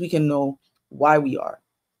at least we can know why we are.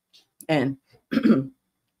 And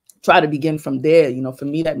try to begin from there. You know, for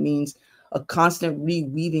me, that means a constant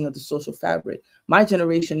reweaving of the social fabric. My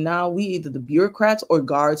generation now, we either the bureaucrats or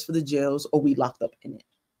guards for the jails, or we locked up in it.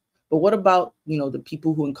 But what about, you know, the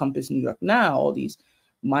people who encompass New York now, all these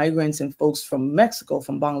migrants and folks from Mexico,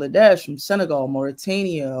 from Bangladesh, from Senegal,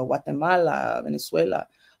 Mauritania, Guatemala, Venezuela?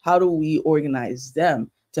 How do we organize them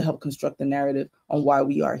to help construct the narrative on why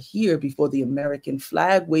we are here before the American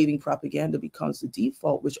flag waving propaganda becomes the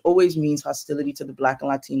default, which always means hostility to the Black and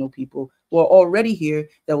Latino people who are already here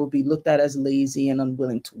that will be looked at as lazy and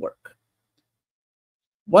unwilling to work.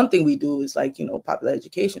 One thing we do is like, you know, popular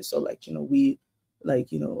education. So like, you know, we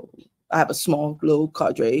like, you know, I have a small little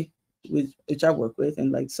cadre which I work with.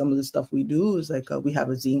 And like some of the stuff we do is like, we have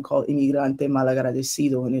a zine called Inmigrante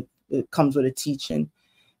Malagradecido, and it comes with a teaching.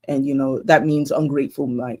 And, you know, that means ungrateful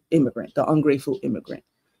immigrant, the ungrateful immigrant.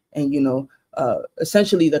 And, you know,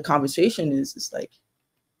 essentially the conversation is like,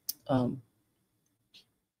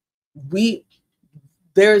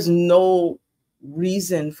 there's no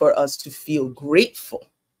reason for us to feel grateful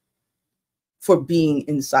for being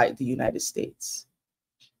inside the United States,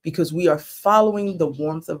 because we are following the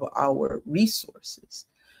warmth of our resources.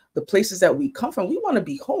 The places that we come from, we want to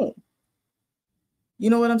be home. You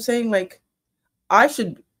know what I'm saying? Like, I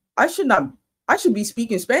should be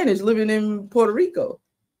speaking Spanish living in Puerto Rico.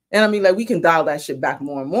 And I mean, like, we can dial that shit back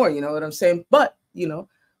more and more, you know what I'm saying? But, you know,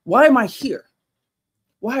 why am I here?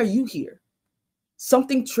 Why are you here?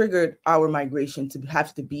 Something triggered our migration to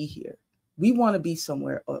have to be here. We want to be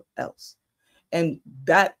somewhere else. And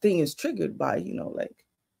that thing is triggered by, you know, like,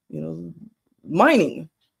 you know, mining,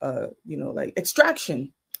 you know, like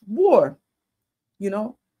extraction, war, you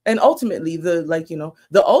know, and ultimately the, like, you know,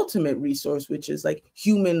 the ultimate resource, which is like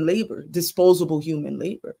human labor, disposable human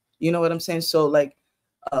labor. You know what I'm saying? So like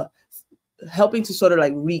helping to sort of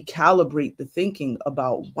like recalibrate the thinking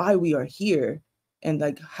about why we are here and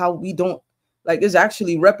like how we don't, like, there's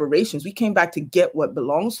actually reparations. We came back to get what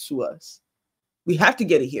belongs to us. We have to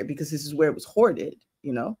get it here because this is where it was hoarded,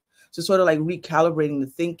 you know? So sort of like recalibrating the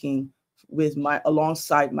thinking with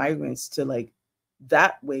alongside migrants to like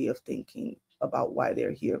that way of thinking about why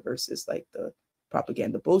they're here versus like the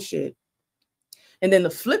propaganda bullshit. And then to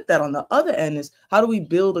flip that on the other end is, how do we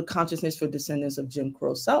build a consciousness for descendants of Jim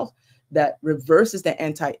Crow South that reverses the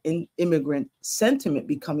anti-immigrant sentiment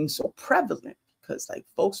becoming so prevalent? Because like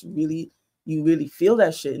folks really, you really feel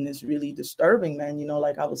that shit, and it's really disturbing, man. You know,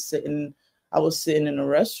 like I was sitting in a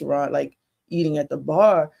restaurant, like eating at the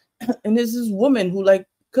bar, and there's this woman who like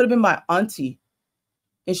could have been my auntie,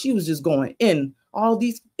 and she was just going in. All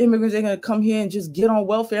these immigrants are gonna come here and just get on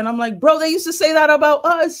welfare, and I'm like, bro, they used to say that about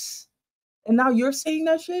us, and now you're saying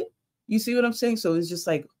that shit. You see what I'm saying? So it's just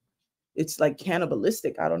like, it's like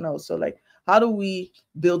cannibalistic. I don't know. So like, how do we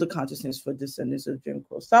build a consciousness for descendants of Jim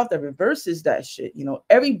Crow South that reverses that shit? You know,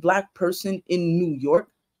 every Black person in New York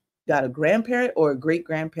got a grandparent or a great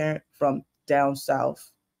grandparent from down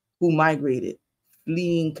south who migrated,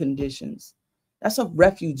 fleeing conditions. That's a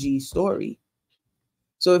refugee story.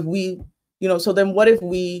 So if we, you know, so then what if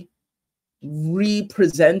we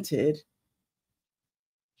represented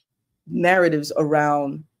narratives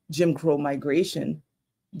around Jim Crow migration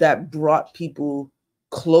that brought people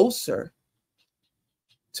closer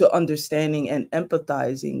to understanding and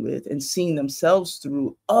empathizing with and seeing themselves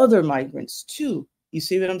through other migrants too. You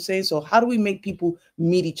see what I'm saying? So how do we make people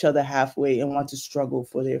meet each other halfway and want to struggle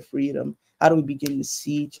for their freedom? How do we begin to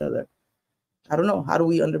see each other? I don't know. How do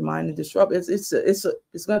we undermine and disrupt? It's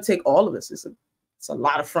going to take all of us. It's a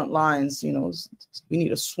lot of front lines. You know, we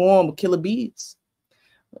need a swarm of killer bees.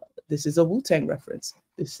 This is a Wu-Tang reference.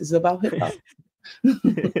 This is about hip hop.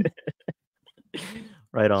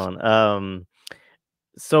 Right on.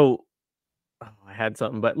 So I had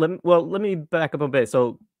something, but let me back up a bit.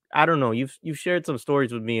 So I don't know. You've shared some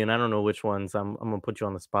stories with me, and I don't know which ones. I'm gonna put you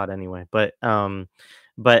on the spot anyway. But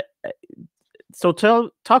so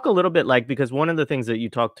talk a little bit, like, because one of the things that you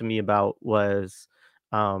talked to me about was,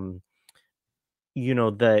 you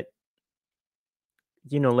know, that,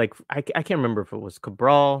 you know, like I can't remember if it was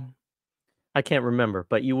Cabral. I can't remember,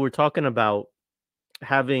 but you were talking about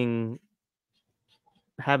having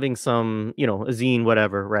some, you know, a zine,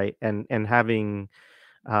 whatever, right? And having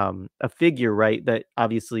a figure, right, that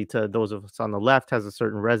obviously to those of us on the left has a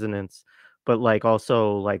certain resonance, but like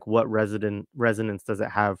also like what resonance does it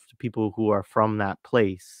have to people who are from that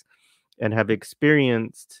place and have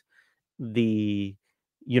experienced the,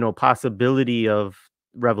 you know, possibility of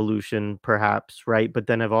revolution perhaps, right, but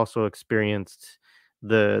then have also experienced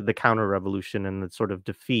the counter revolution and the sort of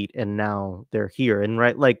defeat, and now they're here, and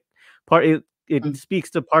right, like it speaks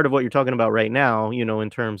to part of what you're talking about right now, you know, in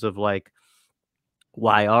terms of like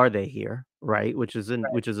why are they here, right, which is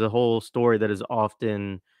a whole story that is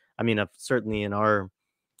often, I mean, certainly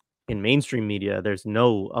in mainstream media there's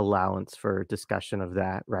no allowance for discussion of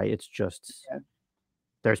that, right, it's just Yeah.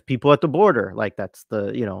 there's people at the border, like that's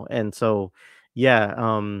the, you know, and so yeah,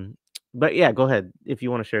 but yeah, go ahead if you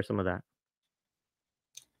want to share some of that.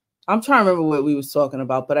 I'm trying to remember what we was talking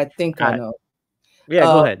about, but I think I uh, know. yeah,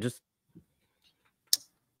 go Uh, ahead, just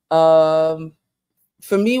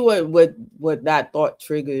for me, what that thought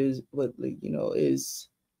triggers, what, like, you know, is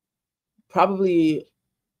probably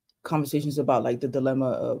conversations about like the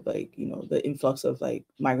dilemma of, like, you know, the influx of like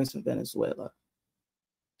migrants from Venezuela,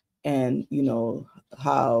 and, you know,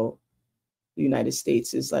 how the United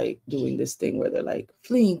States is like doing this thing where they're like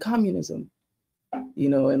fleeing communism, you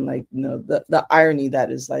know, and like, you know, the irony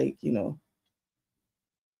that is, like, you know,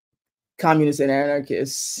 communists and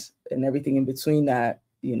anarchists and everything in between that,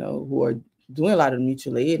 you know, who are doing a lot of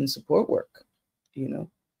mutual aid and support work, you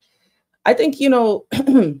know. I think, you know,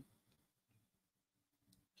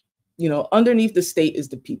 you know, underneath the state is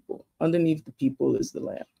the people. Underneath the people is the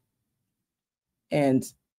land. And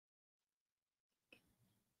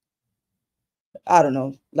I don't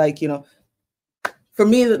know, like, you know, for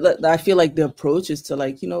me, I feel like the approach is to,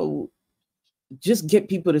 like, you know, just get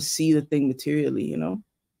people to see the thing materially, you know.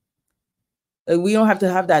 Like, we don't have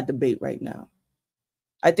to have that debate right now.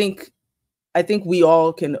 I think we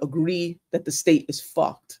all can agree that the state is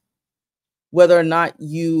fucked. Whether or not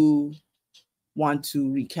you want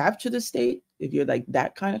to recapture the state, if you're like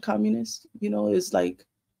that kind of communist, you know, is like,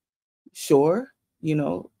 sure, you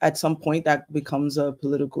know, at some point that becomes a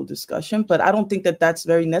political discussion, but I don't think that that's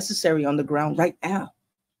very necessary on the ground right now.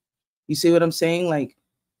 You see what I'm saying? Like,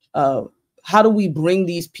 how do we bring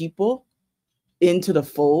these people into the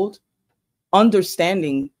fold,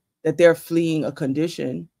 understanding that they're fleeing a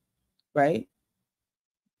condition, right?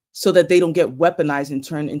 So that they don't get weaponized and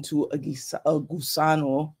turned into a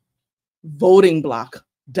gusano voting block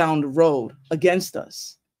down the road against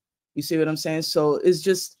us. You see what I'm saying? So it's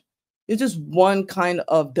just one kind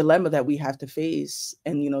of dilemma that we have to face.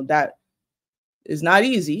 And, you know, that is not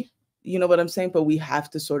easy, you know what I'm saying? But we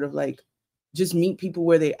have to sort of like just meet people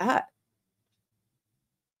where they at.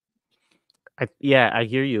 yeah, I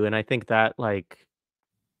hear you, and I think that like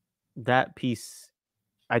that piece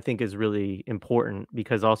I think is really important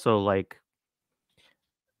because also like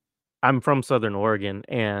I'm from Southern Oregon,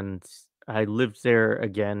 and I lived there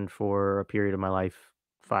again for a period of my life,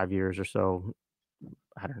 5 years or so.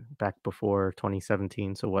 I don't know, back before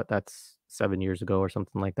 2017. So what? That's 7 years ago or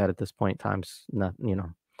something like that at this point. Times not, you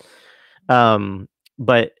know.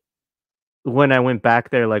 But when I went back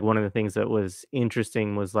there, like one of the things that was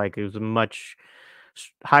interesting was like it was a much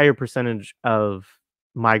higher percentage of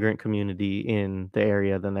migrant community in the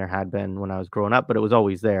area than there had been when I was growing up, but it was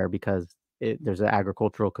always there because there's an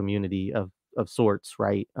agricultural community of sorts,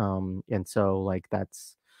 right? And so like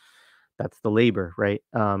that's the labor, right?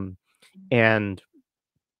 And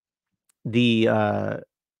the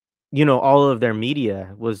you know, all of their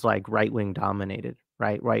media was like right wing dominated,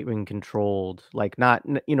 right-wing controlled, like, not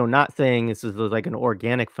not saying this is like an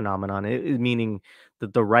organic phenomenon, meaning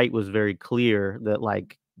that the right was very clear that,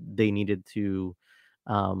 like, they needed to,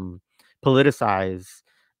 um, politicize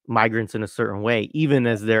migrants in a certain way, even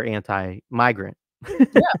as they're anti-migrant.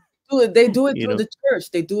 Yeah, they do it You through know? the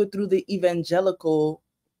church. They do it through the evangelical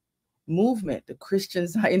movement, the Christian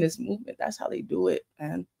Zionist movement. That's how they do it,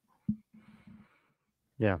 man.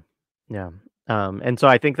 Yeah. Yeah. And so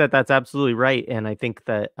I think that that's absolutely right, and I think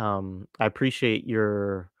that, I appreciate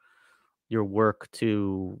your work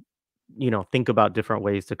to, think about different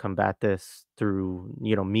ways to combat this through,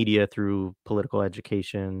 media, through political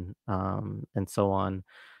education, and so on.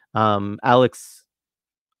 Alex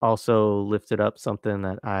also lifted up something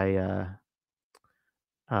that I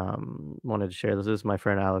wanted to share. This is my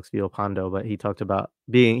friend Alex Villalpando, but he talked about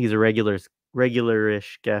he's a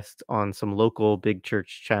regularish guest on some local big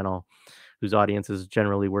church channel whose audience is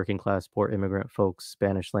generally working class, poor immigrant folks,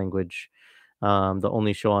 Spanish language. The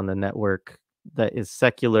only show on the network that is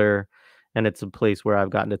secular, and it's a place where I've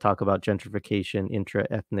gotten to talk about gentrification,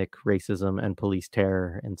 intra-ethnic racism, and police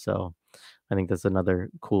terror. And so I think that's another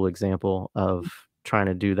cool example of trying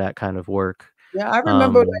to do that kind of work. Yeah, I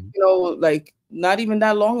remember, like, Um, like not even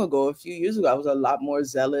that long ago, a few years ago, I was a lot more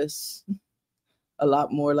zealous, a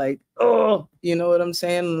lot more like, oh, you know what I'm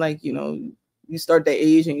saying? Like, you start to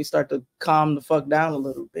age and you start to calm the fuck down a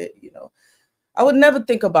little bit, I would never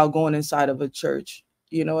think about going inside of a church,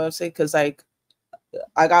 you know what I'm saying? Because, like,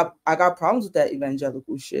 I got problems with that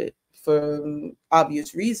evangelical shit for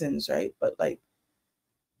obvious reasons, right? But, like,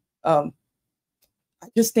 I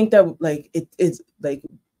just think that, like, it's like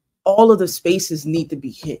all of the spaces need to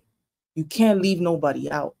be hit. You can't leave nobody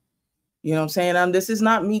out. You know what I'm saying? This is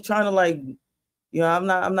not me trying to, like, I'm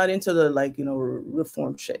not into the, like,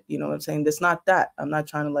 reform shit. You know what I'm saying? That's not that. I'm not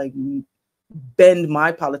trying to, like, bend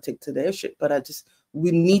my politic to their shit, but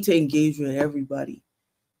we need to engage with everybody.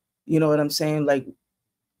 You know what I'm saying? Like,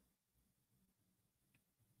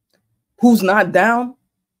 who's not down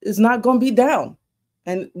is not going to be down,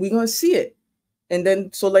 and we're going to see it. And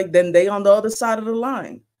then, so, like, then they on the other side of the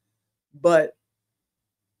line. But,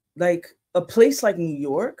 like, a place like New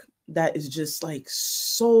York that is just, like,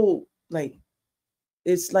 so, like,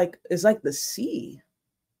 it's like the sea.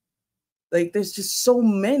 Like, there's just so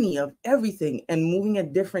many of everything and moving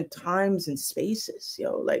at different times and spaces,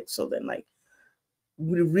 like, so then, like,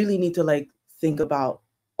 we really need to, like, think about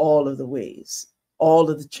all of the ways, all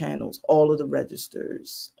of the channels, all of the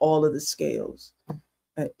registers, all of the scales,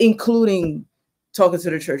 including talking to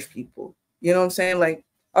the church people. You know what I'm saying? Like,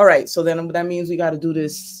 all right, so then that means we got to do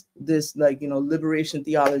this, like, liberation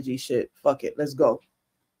theology shit. Fuck it, let's go.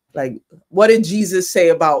 Like, what did Jesus say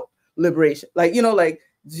about liberation? Like, like,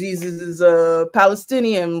 Jesus is a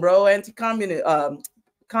Palestinian, bro, anti-communist,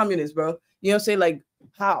 communist, bro. You know what I'm saying? Like,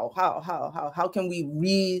 how can we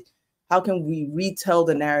retell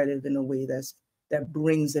the narrative in a way that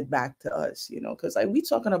brings it back to us? Because, like, we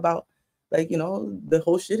talking about, like, the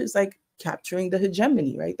whole shit is like capturing the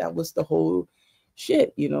hegemony, right? That was the whole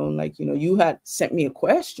shit, like, you had sent me a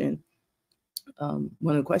question. One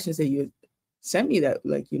of the questions that you sent me that,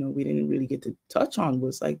 like, we didn't really get to touch on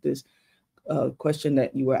was, like, this question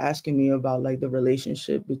that you were asking me about, like, the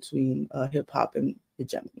relationship between hip hop and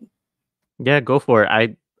hegemony. yeah, go for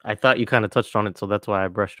it. I thought you kind of touched on it, so that's why I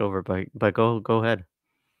brushed over. But go ahead.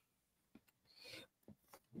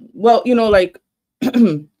 Well, like,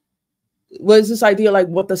 was this idea, like,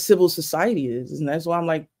 what the civil society is, and that's why I'm,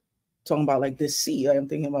 like, talking about, like, the sea. I'm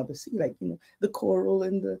thinking about the sea, like, the coral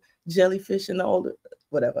and the jellyfish and all the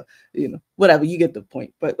whatever, whatever, you get the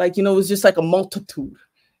point. But, like, it's just like a multitude,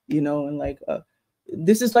 and, like,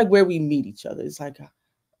 this is, like, where we meet each other. It's like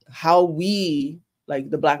how we, like,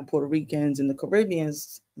 the Black Puerto Ricans and the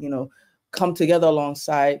Caribbeans, come together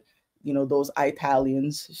alongside, those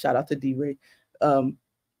Italians, shout out to D-Ray,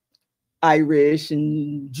 Irish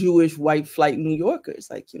and Jewish white flight New Yorkers.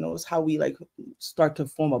 Like, it's how we, like, start to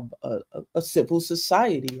form a civil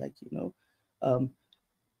society. Like,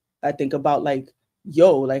 I think about, like,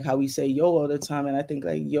 yo, like how we say yo all the time. And I think,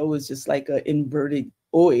 like, yo is just like an inverted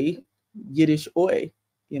oi, Yiddish oi,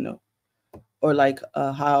 or like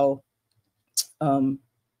how,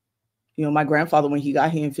 my grandfather, when he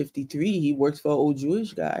got here in 1953, he worked for an old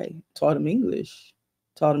Jewish guy, taught him English,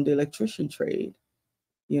 taught him the electrician trade.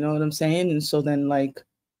 You know what I'm saying? And so then, like,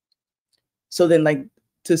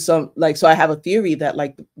 to some, like, so I have a theory that,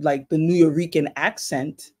 like the Nuyorican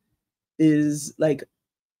accent is, like,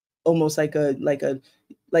 almost like a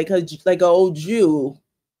old Jew,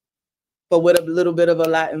 but with a little bit of a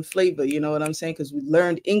Latin flavor. You know what I'm saying? Because we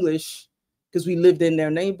learned English because we lived in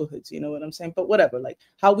their neighborhoods, you know what I'm saying? But whatever, like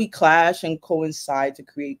how we clash and coincide to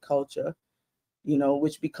create culture, you know,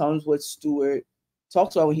 which becomes what Stewart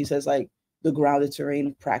talks about when he says like the grounded terrain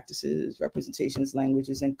of practices, representations,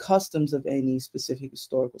 languages, and customs of any specific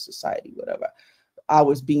historical society, whatever.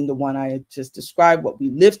 Ours being the one I had just described, what we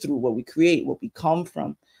live through, what we create, what we come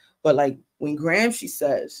from. But like when Gramsci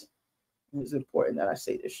says, it's important that I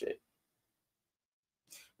say this shit.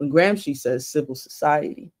 When Gramsci says civil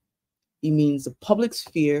society, he means the public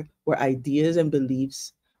sphere where ideas and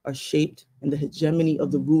beliefs are shaped and the hegemony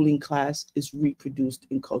of the ruling class is reproduced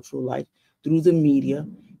in cultural life through the media,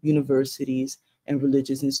 universities, and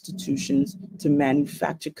religious institutions to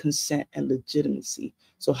manufacture consent and legitimacy.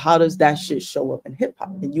 So how does that shit show up in hip hop?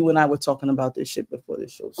 And you and I were talking about this shit before the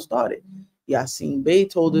show started. Yasin Bey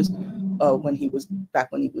told us when he was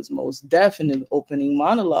most deaf in the opening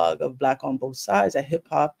monologue of Black on Both Sides that hip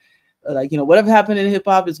hop, like, you know, whatever happened in hip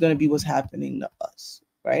hop is going to be what's happening to us,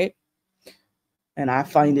 right? And I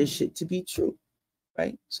find this shit to be true,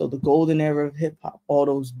 right? So the golden era of hip hop, all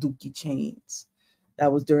those dookie chains,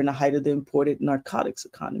 that was during the height of the imported narcotics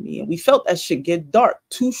economy. And we felt that shit get dark.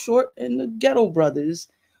 Too Short and the Ghetto Brothers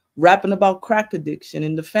rapping about crack addiction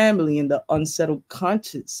in the family and the unsettled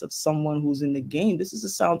conscience of someone who's in the game. This is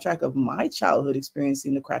a soundtrack of my childhood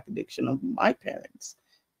experiencing the crack addiction of my parents.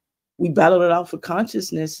 We battled it out for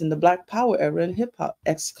consciousness in the Black Power era in hip hop,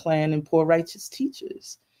 ex-Klan and poor righteous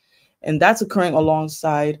teachers. And that's occurring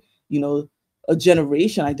alongside, you know, a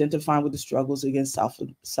generation identifying with the struggles against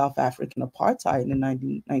South African apartheid in the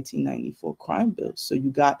 1994 crime bill. So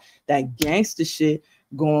you got that gangster shit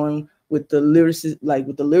going with the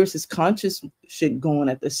lyricist conscious shit going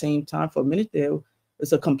at the same time. For a minute there,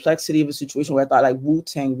 it's a complexity of a situation where I thought like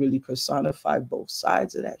Wu-Tang really personified both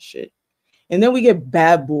sides of that shit. And then we get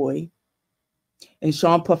Bad Boy and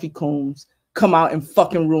Sean Puffy Combs come out and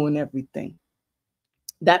fucking ruin everything.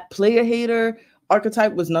 That player hater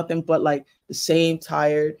archetype was nothing but like the same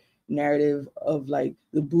tired narrative of like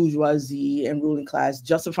the bourgeoisie and ruling class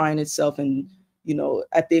justifying itself and, you know,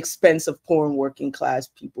 at the expense of poor and working class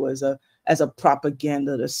people as a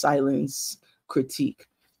propaganda to silence critique.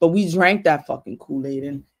 But we drank that fucking Kool-Aid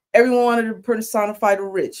and everyone wanted to personify the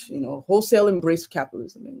rich, you know, wholesale embrace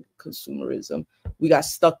capitalism and consumerism. We got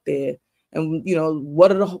stuck there. And, you know,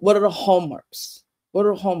 what are the hallmarks? What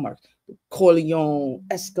are the hallmarks? Corleone,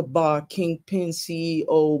 Escobar, Kingpin,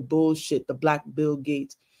 CEO, bullshit, the Black Bill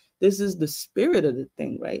Gates. This is the spirit of the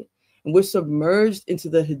thing, right? And we're submerged into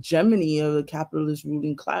the hegemony of the capitalist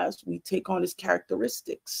ruling class. We take on its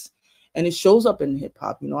characteristics. And it shows up in hip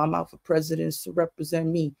hop. You know, I'm out for presidents to represent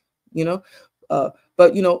me, you know.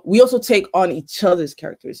 But, you know, we also take on each other's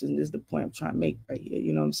characteristics. And this is the point I'm trying to make right here.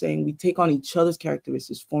 You know what I'm saying? We take on each other's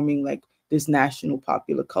characteristics, forming like this national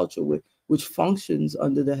popular culture which functions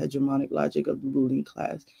under the hegemonic logic of the ruling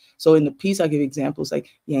class. So in the piece, I give examples like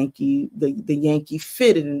the Yankee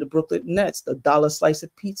fitted in the Brooklyn Nets, the dollar slice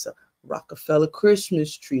of pizza, Rockefeller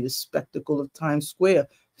Christmas tree, the spectacle of Times Square,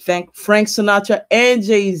 Frank Sinatra and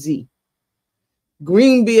Jay-Z,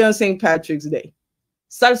 green beer on St. Patrick's Day,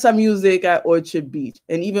 salsa music at Orchard Beach,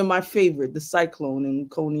 and even my favorite, the Cyclone in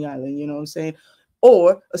Coney Island, you know what I'm saying?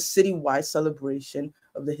 Or a citywide celebration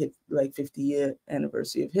of the 50-year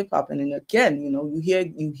anniversary of hip hop. And then again, you know, you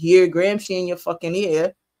hear Gramsci in your fucking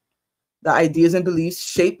ear, the ideas and beliefs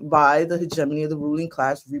shaped by the hegemony of the ruling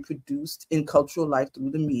class, reproduced in cultural life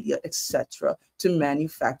through the media, etc., to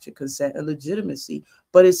manufacture consent and legitimacy.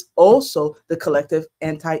 But it's also the collective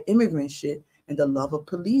anti-immigrant shit and the love of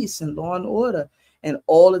police and law and order. And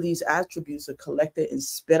all of these attributes are collected and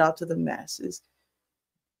spit out to the masses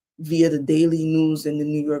via the Daily News and the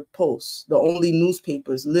New York Post, the only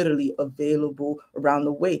newspapers literally available around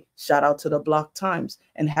the way. Shout out to the Block Times.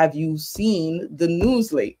 And have you seen the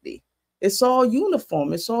news lately? It's all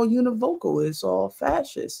uniform. It's all univocal. It's all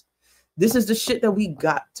fascist. This is the shit that we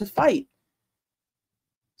got to fight.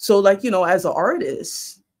 So like, you know, as an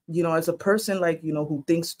artist, you know, as a person like, you know, who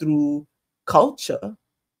thinks through culture,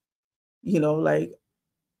 you know, like,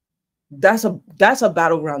 that's a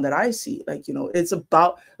battleground that I see. Like, you know, it's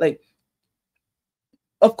about like,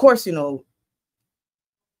 of course, you know,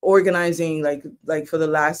 organizing like for the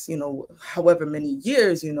last, you know, however many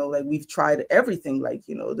years, you know, like we've tried everything, like,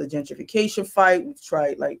 you know, the gentrification fight, we've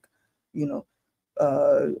tried like, you know,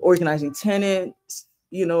 organizing tenants,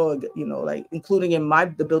 you know, like including in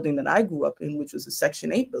the building that I grew up in, which was a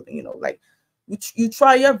Section 8 building, you know, like you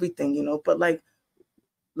try everything, you know, but like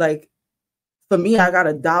for me, I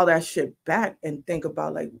gotta dial that shit back and think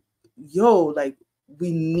about like, yo, like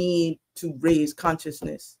we need to raise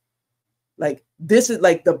consciousness. Like this is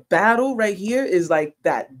like the battle right here is like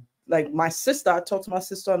that. Like my sister, I talked to my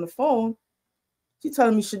sister on the phone She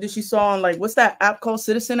telling me shit that she saw on, like, what's that app called?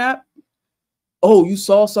 Citizen app? Oh, you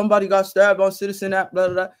saw somebody got stabbed on Citizen app, blah,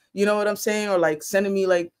 blah, blah. You know what I'm saying? Or like sending me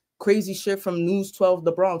like crazy shit from News 12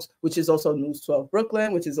 the Bronx, which is also News 12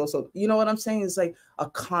 Brooklyn, which is also, you know what I'm saying? It's like a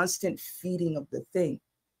constant feeding of the thing.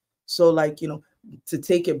 So like, you know, to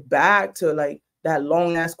take it back to like that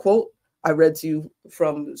long ass quote I read to you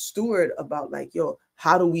from Stewart about like, yo,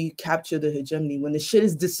 how do we capture the hegemony when the shit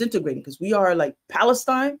is disintegrating? Because we are like,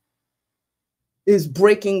 Palestine is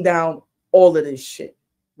breaking down all of this shit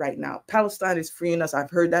right now. Palestine is freeing us. I've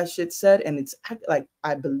heard that shit said, and it's like,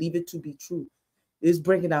 I believe it to be true. It's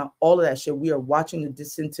breaking down all of that shit. We are watching the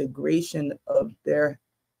disintegration of their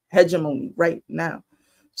hegemony right now.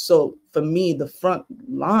 So for me, the front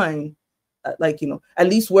line, like, you know, at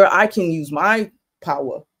least where I can use my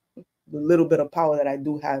power, the little bit of power that I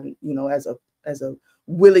do have, you know, as a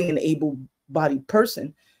willing and able-bodied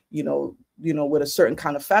person, you know, with a certain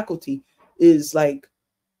kind of faculty, is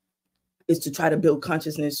to try to build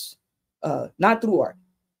consciousness, not through art,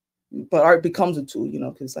 but art becomes a tool, you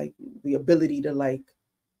know, because like the ability to like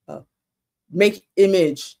make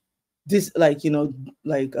image, this, like, you know,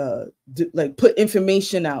 like put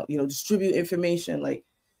information out, you know, distribute information, like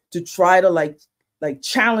to try to like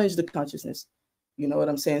challenge the consciousness, you know what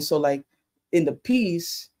I'm saying? So like in the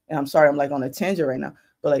piece, and I'm sorry, I'm like on a tangent right now,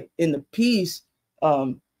 but like in the piece,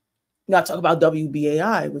 you know, I talk about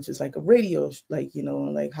WBAI, which is like a radio, like, you know,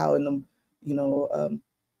 like how in the, you know,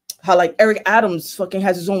 how like Eric Adams fucking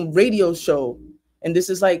has his own radio show. And this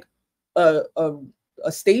is like a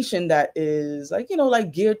station that is like, you know,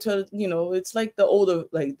 like geared to, you know, it's like the older,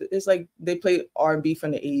 like, it's like they play R&B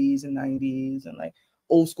from the 80s and 90s and like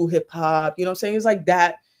old school hip hop, you know what I'm saying? It's like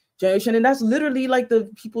that generation. And that's literally like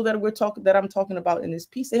the people that I'm talking about in this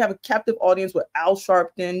piece. They have a captive audience with Al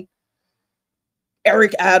Sharpton,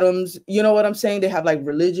 Eric Adams, you know what I'm saying? They have like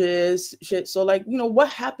religious shit. So like, you know, what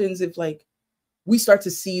happens if like we start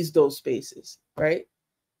to seize those spaces, right?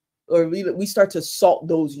 Or we start to salt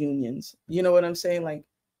those unions, you know what I'm saying? Like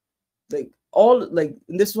all, like,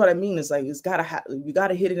 and this is what I mean, is like, it's gotta we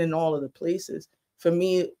gotta hit it in all of the places. For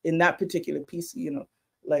me, in that particular piece, you know,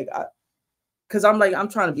 like because I'm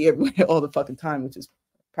trying to be everywhere all the fucking time, which is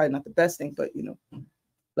probably not the best thing, but you know,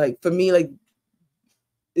 like for me, like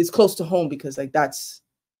it's close to home because like that's,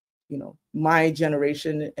 you know, my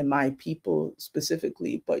generation and my people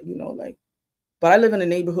specifically. But you know, like, but I live in a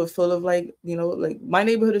neighborhood full of like, you know, like my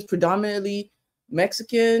neighborhood is predominantly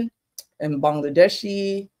Mexican and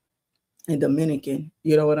Bangladeshi and Dominican,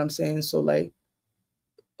 you know what I'm saying? So like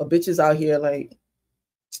a bitch is out here like,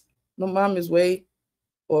 no mom is way,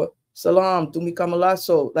 or salam, tumi kamala.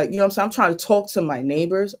 So like, you know what I'm saying? I'm trying to talk to my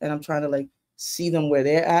neighbors and I'm trying to like see them where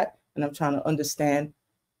they're at. And I'm trying to understand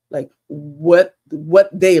like what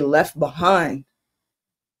they left behind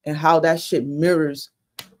and how that shit mirrors,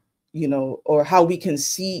 you know, or how we can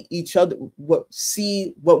see each other,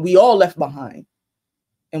 see what we all left behind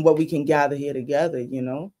and what we can gather here together, you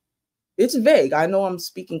know. It's vague. I know I'm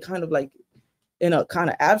speaking kind of like in a kind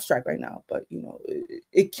of abstract right now, but you know,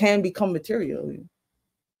 it can become material.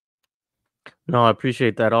 No, I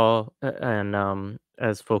appreciate that all. And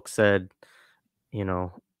as folks said, you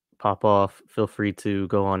know, pop off. Feel free to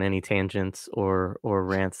go on any tangents or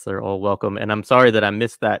rants. They're all welcome. And I'm sorry that I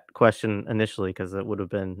missed that question initially because it would have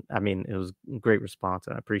been. I mean, it was a great response,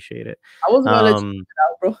 and I appreciate it. I wasn't gonna let you leave it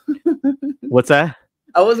out, bro. What's that?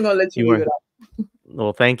 I wasn't gonna let you You leave were. it out.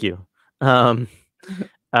 Well, thank you.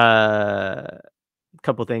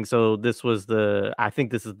 Couple things. So this was I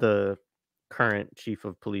think this is the current chief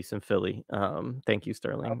of police in Philly. Thank you,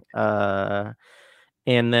 Sterling. And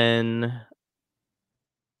then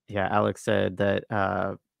yeah, Alex said that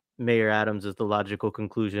Mayor Adams is the logical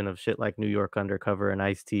conclusion of shit like New York Undercover and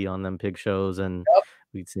Ice-T on them pig shows, and Yep.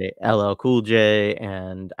 we'd say LL Cool J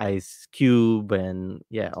and Ice Cube and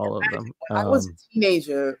yeah, all of them. When I was a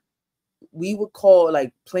teenager, we would call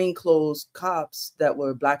like plainclothes cops that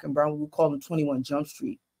were black and brown, we would call them 21 Jump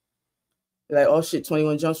Street. Like, oh shit,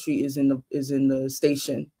 21 Jump Street is in the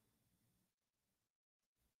station.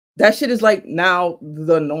 That shit is like now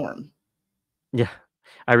the norm. Yeah,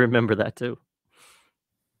 I remember that too.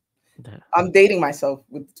 I'm dating myself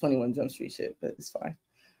with the 21 Jump Street shit, but it's fine.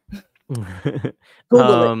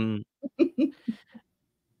 Google it.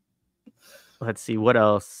 Let's see what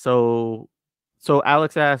else. So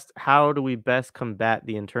Alex asked, how do we best combat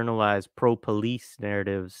the internalized pro-police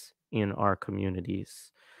narratives in our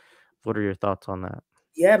communities? What are your thoughts on that?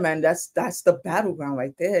 Yeah, man, that's the battleground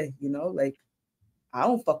right there. You know, like I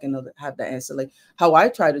don't fucking have the answer. Like how I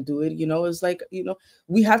try to do it, you know, is like, you know,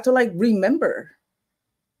 we have to like remember.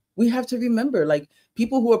 We have to remember, like,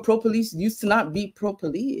 people who are pro-police used to not be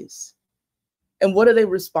pro-police. And what are they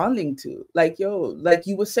responding to? Like, yo, like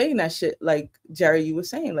you were saying that shit, like Jerry, you were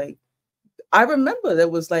saying, like, I remember there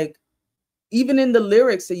was like, even in the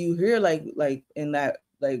lyrics that you hear, like in that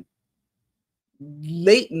like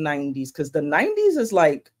late 90s, because the 90s is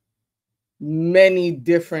like many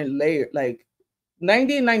different layers. Like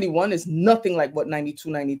 90 and 91 is nothing like what 92,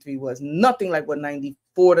 93 was, nothing like what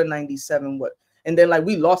 94 to 97 was. And then like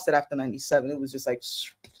we lost it after 97. It was just like,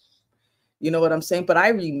 you know what I'm saying? But I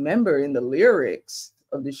remember in the lyrics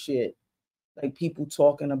of the shit, like people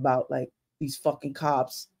talking about like these fucking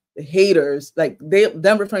cops, the haters, like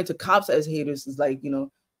them referring to cops as haters is like, you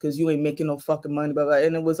know, because you ain't making no fucking money, blah, blah.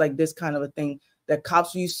 And it was like this kind of a thing that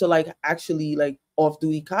cops used to like actually like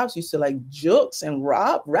off-duty cops used to like jokes and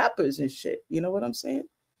rob rappers and shit. You know what I'm saying?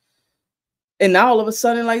 And now all of a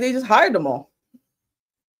sudden, like they just hired them all.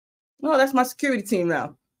 No, that's my security team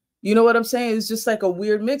now. You know what I'm saying? It's just like a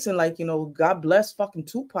weird mix. And like, you know, God bless fucking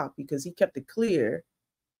Tupac because he kept it clear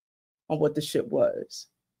on what the shit was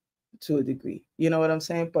to a degree. You know what I'm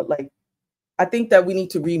saying? But like, I think that we need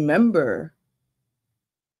to remember,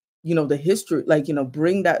 you know, the history, like, you know,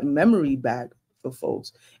 bring that memory back for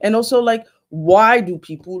folks. And also like, why do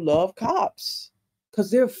people love cops?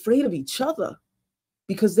 Because they're afraid of each other,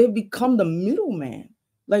 because they've become the middleman.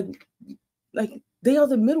 Like they are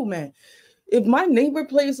the middleman. If my neighbor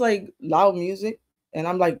plays like loud music and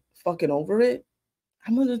I'm like fucking over it,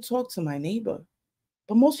 I'm going to talk to my neighbor.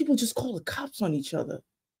 But most people just call the cops on each other.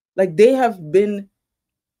 Like they have been,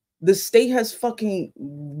 the state has fucking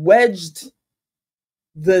wedged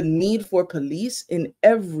the need for police in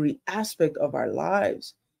every aspect of our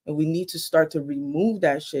lives. And we need to start to remove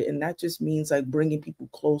that shit. And that just means like bringing people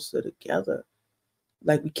closer together.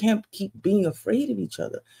 Like we can't keep being afraid of each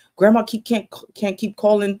other. Grandma can't keep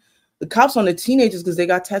calling the cops on the teenagers because they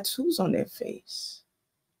got tattoos on their face.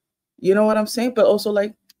 You know what I'm saying? But also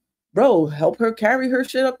like, bro, help her carry her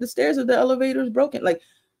shit up the stairs if the elevator is broken. Like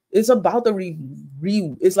it's about the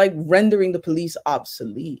it's like rendering the police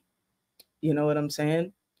obsolete. You know what I'm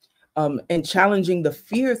saying? And challenging the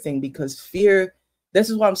fear thing, because fear, this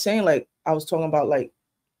is what I'm saying. Like I was talking about like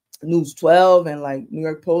News 12 and like New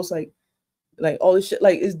York Post, like all this shit.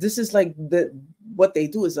 Like this is like what they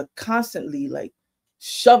do is a constantly like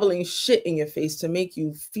shoveling shit in your face to make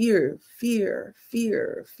you fear.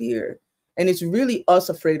 And it's really us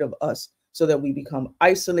afraid of us, so that we become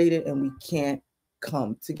isolated and we can't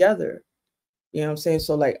come together. You know what I'm saying?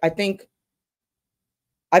 So like, I think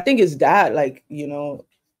it's that, like, you know,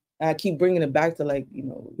 I keep bringing it back to like, you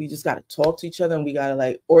know, we just got to talk to each other and we got to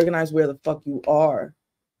like organize where the fuck you are.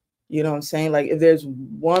 You know what I'm saying? Like if there's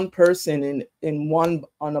one person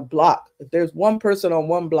on a block, if there's one person on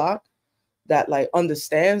one block that like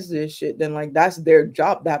understands this shit, then like that's their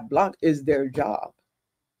job. That block is their job.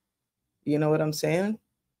 You know what I'm saying?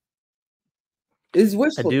 It's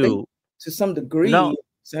wishful thinking to some degree, No.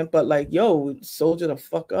 but like, yo, soldier the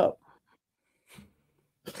fuck up.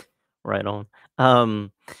 Right on.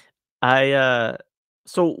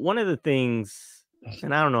 So one of the things,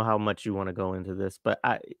 and I don't know how much you want to go into this, but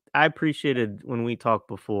I appreciated when we talked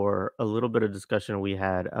before a little bit of discussion we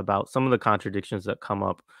had about some of the contradictions that come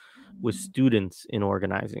up with students in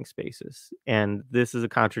organizing spaces. And this is a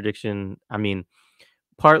contradiction, I mean,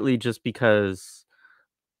 partly just because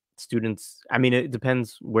students, I mean, it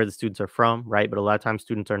depends where the students are from, right? But a lot of times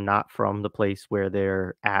students are not from the place where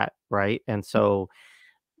they're at, right? And so,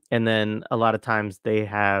 and then a lot of times they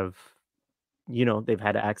have, you know, they've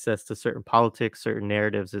had access to certain politics, certain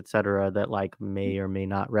narratives, et cetera, that like may or may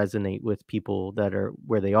not resonate with people that are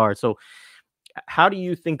where they are. So how do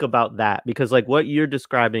you think about that? Because like what you're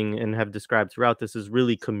describing and have described throughout this is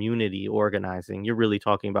really community organizing. You're really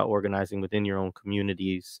talking about organizing within your own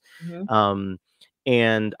communities. Mm-hmm.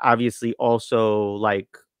 And obviously also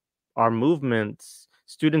like our movements,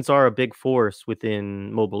 students are a big force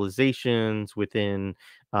within mobilizations, within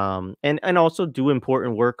and also do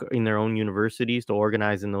important work in their own universities to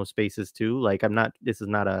organize in those spaces too. Like this is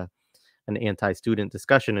not an anti-student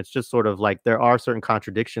discussion. It's just sort of like there are certain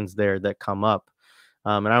contradictions there that come up.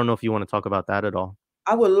 And I don't know if you want to talk about that at all.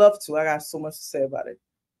 I would love to. I got so much to say about it.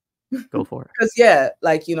 Go for it. Because yeah,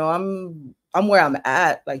 like, you know, I'm where I'm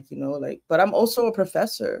at, like, you know, like, but I'm also a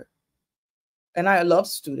professor and I love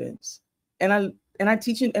students and I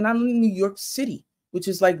teach and I'm in New York City, which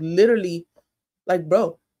is like literally like,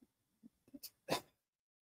 bro,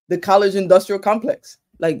 the college industrial complex.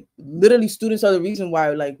 Like literally students are the reason why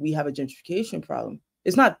like we have a gentrification problem.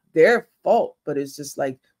 It's not their fault, but it's just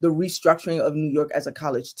like the restructuring of New York as a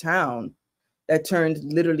college town that turned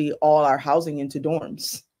literally all our housing into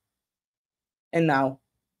dorms. And now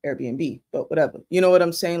Airbnb, but whatever. You know what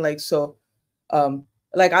I'm saying? Like, so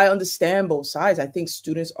like, I understand both sides. I think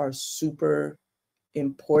students are super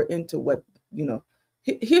important to what, you know,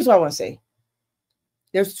 here's what I want to say.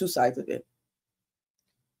 There's two sides of it.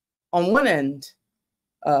 On one end,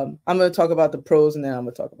 I'm going to talk about the pros and then I'm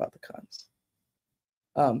going to talk about the cons.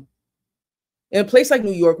 In a place like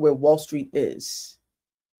New York, where Wall Street is,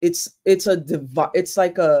 it's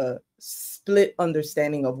like a split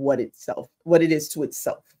understanding of what it is to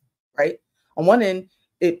itself, right? On one end,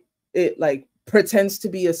 it like pretends to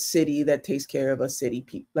be a city that takes care of a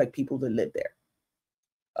city, like people that live there.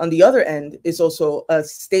 On the other end, it's also a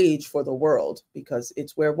stage for the world because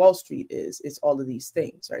it's where Wall Street is. It's all of these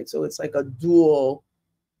things, right? So it's like a dual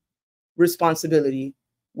responsibility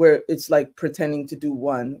where it's like pretending to do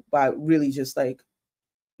one by really just like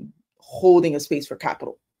holding a space for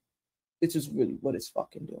capital. It's just really what it's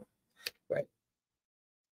fucking doing, right?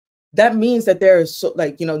 That means that there is so,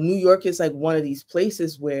 like, you know, New York is like one of these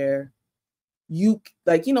places where you,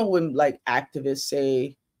 like, you know, when like activists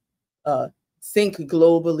say, think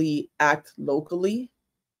globally, act locally.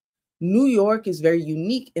 New York is very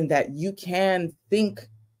unique in that you can think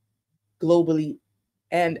globally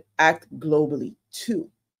and act globally too,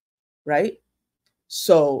 right?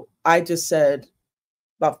 So I just said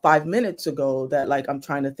about 5 minutes ago that like I'm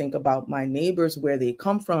trying to think about my neighbors, where they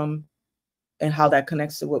come from, and how that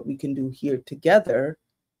connects to what we can do here together.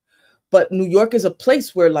 But New York is a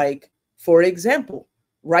place where, like, for example,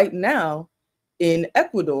 right now in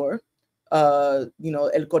Ecuador, you know,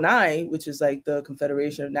 El CONAI, which is like the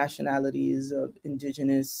Confederation of Nationalities of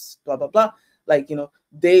Indigenous, blah, blah, blah. Like, you know,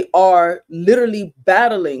 they are literally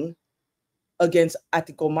battling against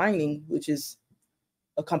Attico Mining, which is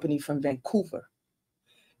a company from Vancouver.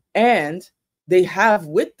 And they have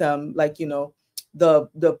with them, like, you know,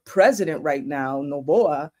 the president right now,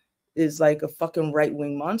 Noboa, is like a fucking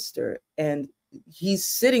right-wing monster. And he's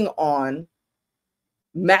sitting on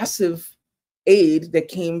massive aid that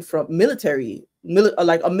came from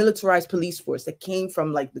like a militarized police force that came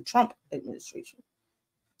from like the Trump administration.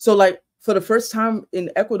 So like for the first time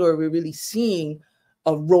in Ecuador, we're really seeing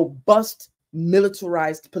a robust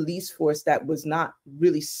militarized police force that was not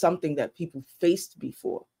really something that people faced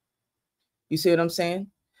before. You see what I'm saying?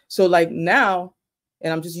 So like now,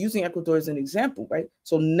 and I'm just using Ecuador as an example, right?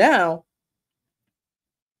 So now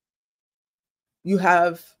you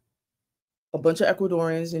have a bunch of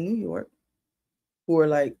Ecuadorians in New York who are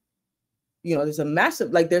like, you know, there's a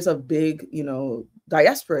massive, like there's a big, you know,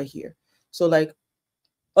 diaspora here. So like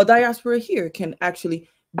a diaspora here can actually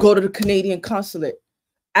go to the Canadian consulate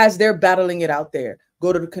as they're battling it out there.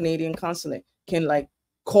 Go to the Canadian consulate, can like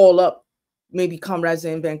call up maybe comrades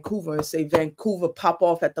in Vancouver and say, Vancouver, pop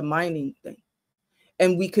off at the mining thing.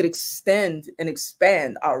 And we could extend and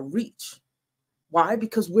expand our reach. Why?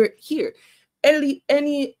 Because we're here.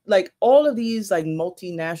 Any like all of these like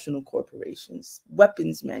multinational corporations,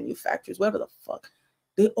 weapons manufacturers, whatever the fuck,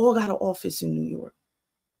 they all got an office in New York.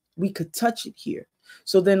 We could touch it here.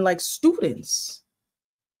 So then like students,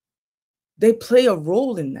 they play a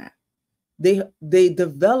role in that. They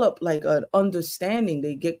develop like an understanding,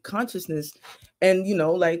 they get consciousness, and you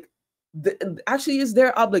know, like actually it's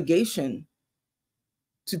their obligation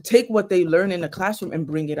to take what they learn in the classroom and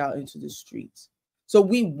bring it out into the streets. So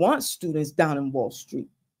we want students down in Wall Street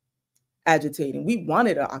agitating. We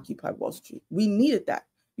wanted to occupy Wall Street. We needed that.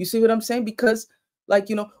 You see what I'm saying? Because like,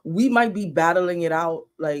 you know, we might be battling it out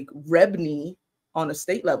like Rebney on a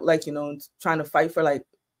state level, like, you know, trying to fight for like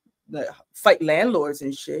fight landlords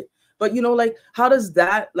and shit. But, you know, like, how does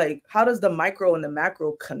the micro and the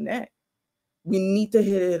macro connect? We need to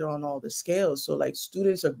hit it on all the scales. So like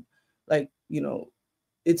students are like, you know,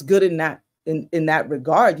 it's good in that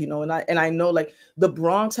regard, you know, and I know like the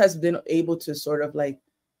Bronx has been able to sort of like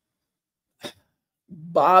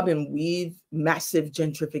bob and weave massive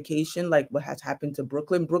gentrification, like what has happened to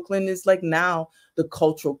Brooklyn. Brooklyn is like now the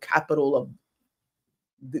cultural capital of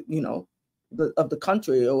the, you know, of the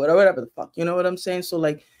country or whatever the fuck, you know what I'm saying? So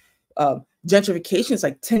like gentrification is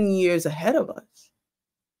like 10 years ahead of us.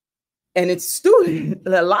 And it's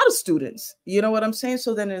a lot of students, you know what I'm saying?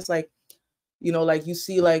 So then it's like, you know, like you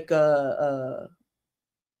see like you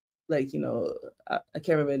know, I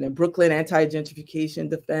can't remember, in Brooklyn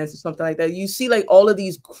Anti-Gentrification Defense or something like that. You see like all of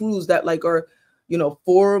these crews that like are, you know,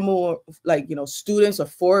 former, like, you know, students or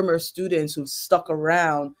former students who've stuck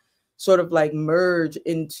around sort of like merge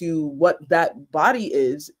into what that body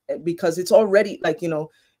is, because it's already like, you know,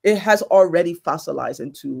 it has already fossilized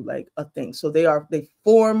into like a thing. So they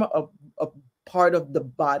form a part of the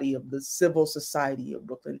body of the civil society of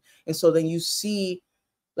Brooklyn. And so then you see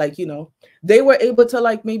like, you know, they were able to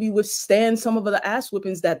like maybe withstand some of the ass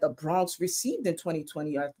whippings that the Bronx received in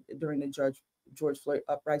 2020 during the George Floyd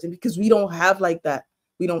uprising, because we don't have like that.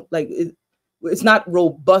 We don't like it. It's not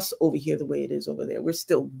robust over here the way it is over there. We're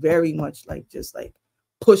still very much like just like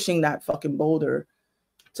pushing that fucking boulder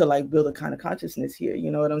to like build a kind of consciousness here.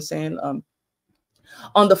 You know what I'm saying?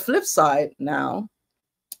 On the flip side now,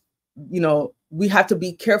 you know, we have to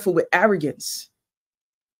be careful with arrogance.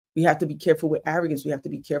 We have to be careful with arrogance. We have to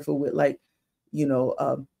be careful with like, you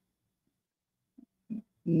know,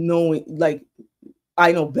 knowing like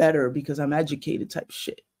I know better because I'm educated type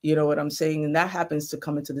shit. You know what I'm saying? And that happens to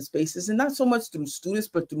come into the spaces, and not so much through students,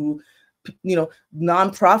 but through, you know,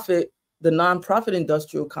 nonprofit. The nonprofit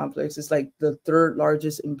industrial complex is like the third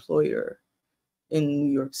largest employer in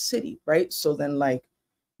New York City, right? So then like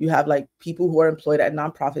you have like people who are employed at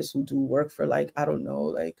nonprofits who do work for like, I don't know,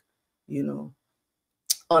 like, you know,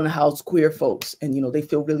 unhoused queer folks. And, you know, they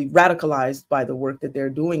feel really radicalized by the work that they're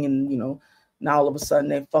doing. And, you know, now all of a sudden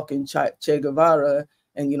they fucking Che Guevara,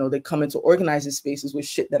 and, you know, they come into organizing spaces with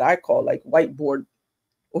shit that I call like whiteboard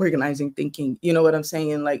organizing thinking, you know what I'm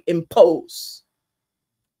saying? And like impose,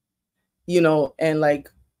 you know, and like,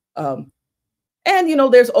 and, you know,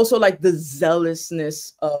 there's also like the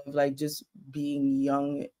zealousness of like just being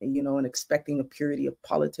young, you know, and expecting a purity of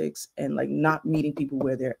politics and like not meeting people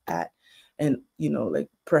where they're at. And, you know, like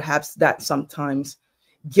perhaps that sometimes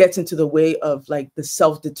gets into the way of like the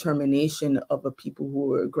self-determination of a people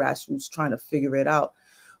who are grassroots trying to figure it out,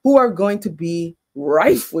 who are going to be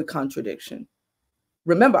rife with contradiction.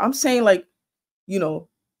 Remember, I'm saying like, you know,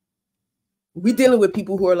 we're dealing with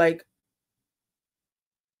people who are like,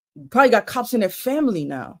 probably got cops in their family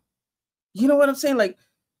now. You know what I'm saying? Like,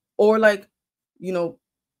 or like, you know,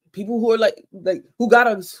 people who are like who got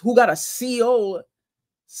a CEO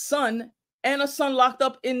son and a son locked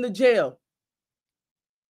up in the jail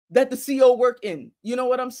that the CEO worked in. You know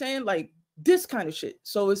what I'm saying? Like this kind of shit.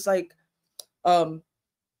 So it's like,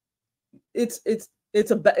 it's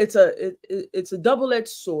a double-edged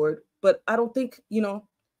sword, but I don't think, you know,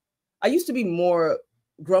 I used to be more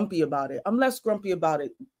grumpy about it. I'm less grumpy about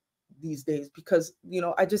it these days because, you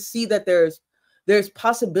know, I just see that there's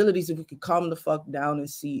possibilities if we could calm the fuck down and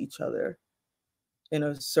see each other in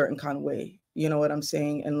a certain kind of way. You know what I'm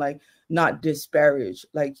saying? And like not disparage.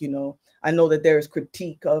 Like, you know, I know that there's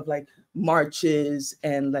critique of like marches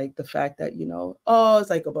and like the fact that, you know, oh, it's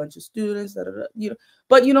like a bunch of students, you know,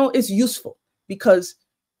 but, you know, it's useful because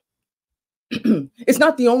it's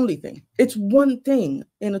not the only thing. It's one thing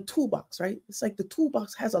in a toolbox, right? It's like the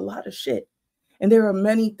toolbox has a lot of shit. And there are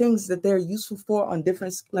many things that they're useful for on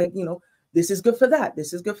different, like, you know, this is good for that.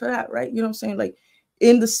 This is good for that, right? You know what I'm saying? Like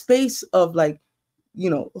in the space of like, you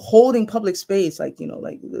know, holding public space, like, you know,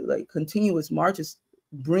 like continuous marches,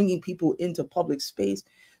 bringing people into public space.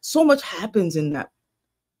 So much happens in that.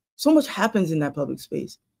 So much happens in that public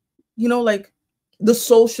space. You know, like the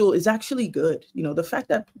social is actually good. You know, the fact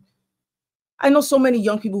that I know so many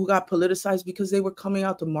young people who got politicized because they were coming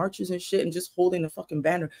out to marches and shit and just holding a fucking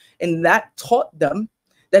banner. And that taught them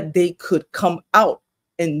that they could come out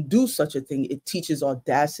and do such a thing. It teaches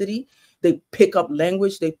audacity. They pick up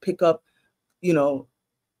language. They pick up, you know,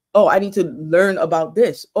 oh, I need to learn about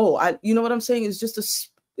this. Oh, you know what I'm saying? It's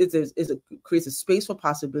just it creates a space for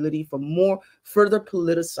possibility for more further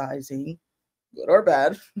politicizing, good or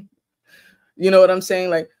bad. You know what I'm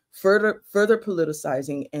saying? Like further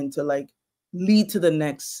politicizing and to like lead to the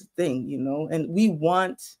next thing, you know? And we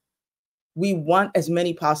want as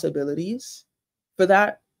many possibilities for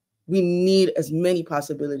that. We need as many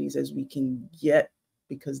possibilities as we can get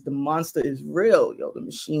because the monster is real, yo. The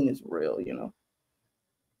machine is real, you know?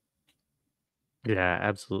 Yeah,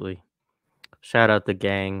 absolutely. Shout out the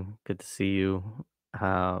gang. Good to see you.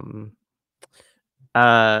 Um,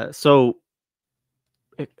 so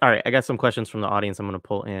all right, I got some questions from the audience I'm going to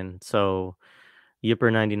pull in. So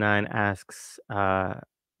Yipper99 asks,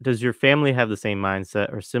 does your family have the same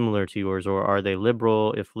mindset or similar to yours, or are they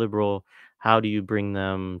liberal? If liberal, how do you bring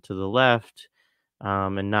them to the left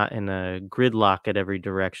and not in a gridlock at every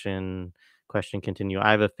direction? Question continue.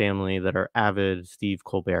 I have a family that are avid Steve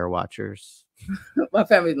Colbert watchers. My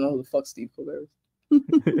family don't know who the fuck Steve Colbert is.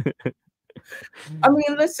 I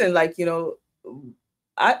mean, listen, like, you know,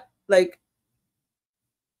 I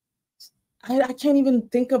can't even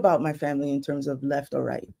think about my family in terms of left or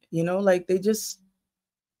right, you know, like they just,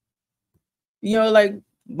 you know, like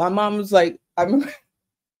my mom was like, I remember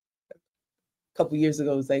a couple years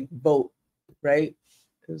ago, it was like vote, right?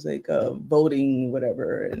 It was like voting,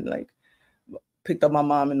 whatever, and like picked up my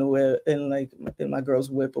mom in the whip and like in my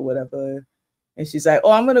girl's whip or whatever. And she's like,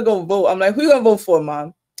 oh, I'm gonna go vote. I'm like, who you gonna vote for,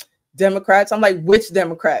 Mom? Democrats? I'm like, which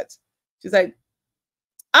Democrats? She's like,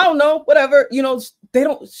 I don't know, whatever. You know, they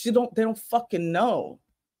don't fucking know.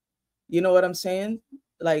 You know what I'm saying?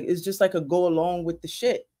 Like, it's just like a go along with the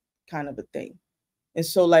shit kind of a thing. And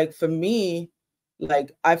so like for me,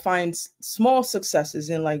 like I find small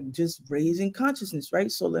successes in like just raising consciousness,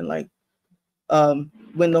 right? So then like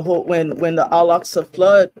when the Al-Aqsa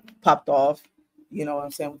flood popped off, you know what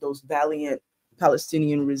I'm saying, with those valiant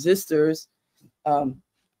Palestinian resistors,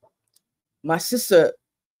 my sister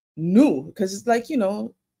knew, because it's like, you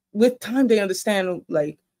know, with time they understand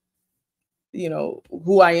like, you know,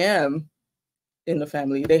 who I am in the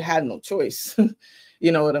family. They had no choice.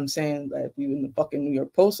 You know what I'm saying? Like, we in the fucking New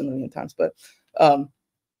York Post a million times. But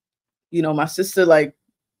you know, my sister like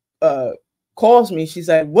calls me. She's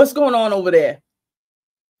like, "What's going on over there?"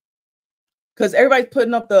 Because everybody's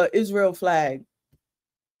putting up the Israel flag.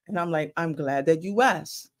 And I'm like, "I'm glad that you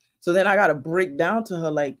asked." So then I got to break down to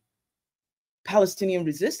her like Palestinian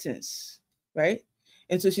resistance, right?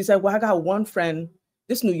 And so she's like, "Well, I got one friend,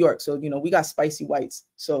 this New York, so you know, we got spicy whites."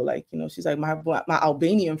 So like, you know, she's like, my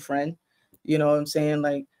Albanian friend, you know what I'm saying?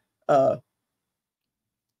 Like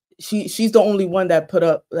she's the only one that put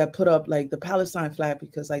up like the Palestine flag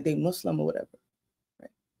because like they Muslim or whatever.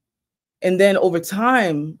 Right? And then over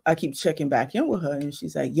time, I keep checking back in with her, and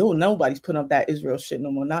she's like, "Yo, nobody's putting up that Israel shit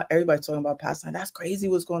no more. Not everybody's talking about Palestine. That's crazy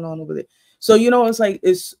what's going on over there." So, you know, it's like,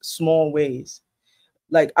 it's small ways.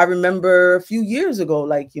 Like I remember a few years ago,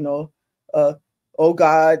 like, you know, oh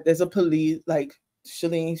God, there's a police, like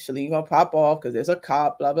Shellyne gonna pop off because there's a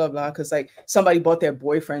cop, blah, blah, blah. Cause like somebody brought their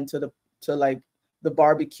boyfriend to like the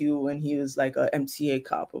barbecue and he was like a MTA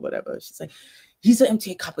cop or whatever. She's like, "He's an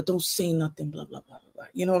MTA cop, but don't say nothing, blah, blah, blah, blah."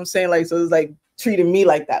 You know what I'm saying? Like, so it's like treating me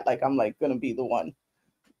like that. Like I'm like gonna be the one,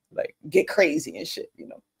 like get crazy and shit, you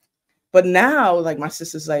know. But now, like my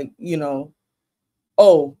sister's like, you know,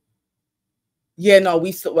 "Oh, yeah, no, I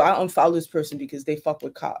unfollow this person because they fuck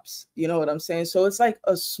with cops." You know what I'm saying? So it's like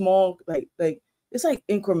a small, like it's like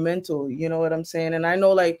incremental, you know what I'm saying? And I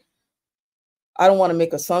know, like, I don't want to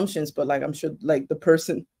make assumptions, but like I'm sure like the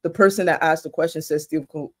person that asked the question says Steve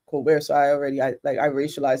Colbert. So I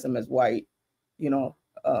racialize them as white, you know.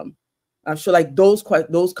 I'm sure like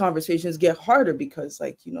those conversations get harder because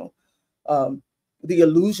like, you know, the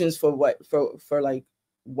illusions for like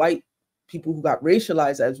white people who got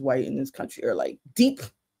racialized as white in this country are like deep.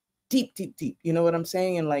 You know what I'm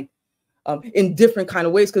saying? And like in different kind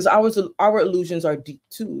of ways, because our illusions are deep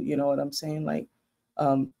too. You know what I'm saying? Like,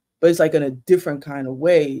 but it's like in a different kind of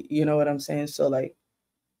way. You know what I'm saying? So like,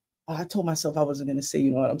 I told myself I wasn't gonna say,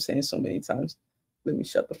 you know what I'm saying, so many times. Let me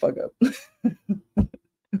shut the fuck up.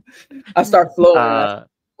 I start flowing. That's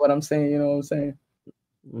what I'm saying. You know what I'm saying?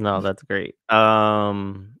 No, that's great. All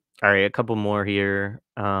right, a couple more here.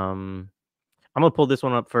 I'm gonna pull this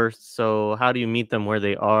one up first. So, how do you meet them where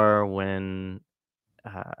they are uh, when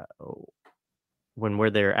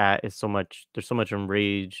where they're at is there's so much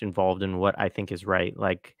rage involved in what I think is right,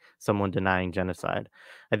 like someone denying genocide.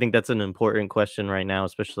 I think that's an important question right now,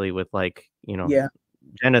 especially with like, you know, Yeah.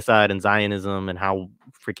 genocide and Zionism and how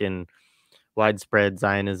freaking widespread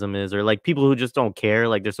Zionism is, or like people who just don't care.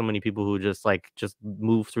 Like there's so many people who just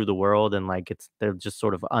move through the world and like they're just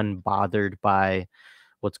sort of unbothered by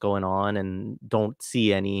what's going on and don't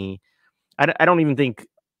see any. I don't even think,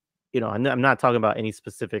 you know, I'm not talking about any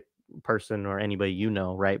specific person or anybody, you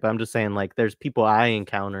know, right? But I'm just saying like there's people I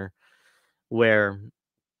encounter where,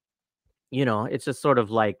 you know, it's just sort of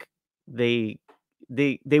like they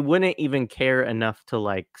they wouldn't even care enough to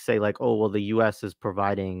like say like, "Oh, well, the US is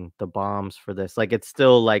providing the bombs for this." Like it's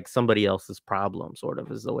still like somebody else's problem, sort of,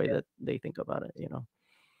 is the way that they think about it, you know.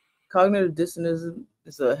 Cognitive dissonance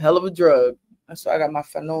is a hell of a drug. That's why I got my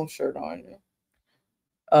Fanon shirt on.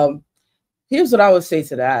 Here's what I would say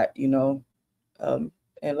to that, you know,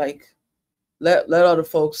 and like let other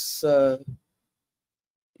folks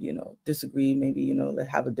you know, disagree, maybe, you know, that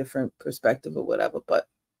have a different perspective or whatever, but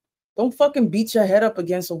don't fucking beat your head up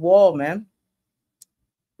against a wall, man.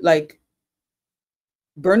 Like,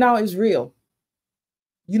 burnout is real.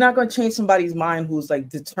 You're not going to change somebody's mind who's like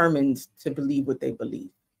determined to believe what they believe.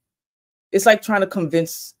 It's like trying to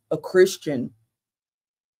convince a Christian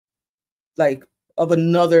like of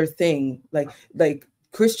another thing. Like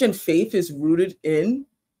Christian faith is rooted in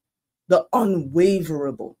the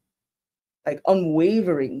unwaverable, like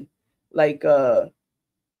unwavering, like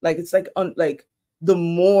it's like the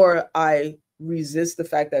more I resist the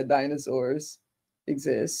fact that dinosaurs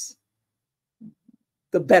exist,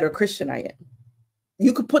 the better Christian I am.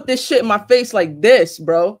 You could put this shit in my face like this,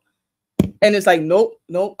 bro, and it's like, nope,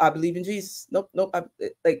 I believe in Jesus. Nope.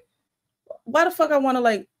 Like, why the fuck I want to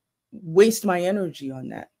like waste my energy on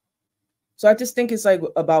that? So I just think it's like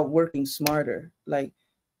about working smarter. Like,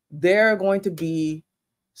 there are going to be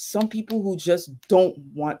some people who just don't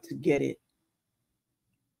want to get it.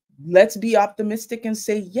 Let's be optimistic and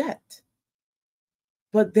say yet.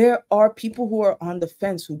 But there are people who are on the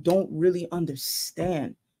fence who don't really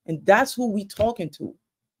understand. And that's who we talking to.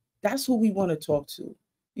 That's who we want to talk to.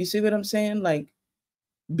 You see what I'm saying? Like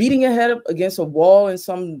beating your head up against a wall in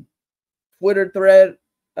some Twitter thread,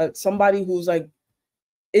 somebody who's like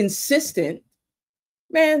insistent,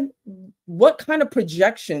 man, what kind of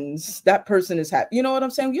projections that person is having? You know what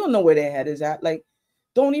I'm saying? You don't know where their head is at. Like,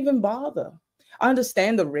 don't even bother. I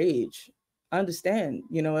understand the rage. I understand,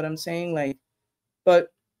 you know what I'm saying? Like, but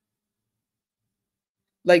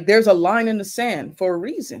like there's a line in the sand for a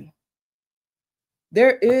reason.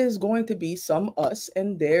 There is going to be some us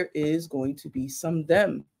and there is going to be some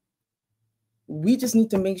them. We just need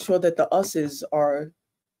to make sure that the us's are,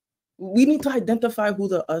 we need to identify who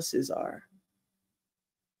the us's are.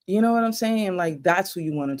 You know what I'm saying? Like, that's who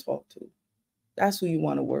you want to talk to. That's who you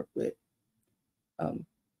want to work with.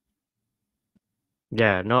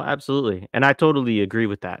 Yeah, no, absolutely. And I totally agree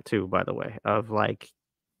with that too, by the way, of like,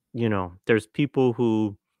 you know, there's people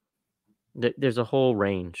who, there's a whole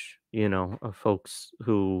range, you know, of folks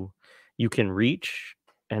who you can reach.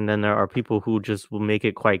 And then there are people who just will make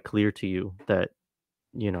it quite clear to you that,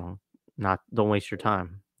 you know, don't waste your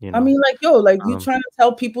time, you know. I mean, like, yo, like you trying to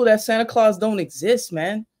tell people that Santa Claus don't exist,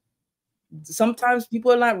 man. Sometimes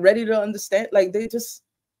people are not ready to understand. Like they just,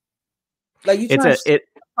 like you trying to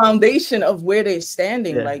foundation of where they're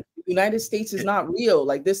standing. Yeah. Like the United States is not real.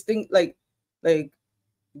 Like this thing, like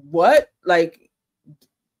what? Like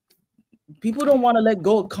people don't want to let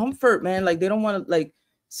go of comfort, man. Like they don't want to, like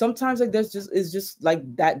sometimes like there's just, it's just like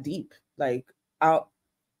that deep. Like all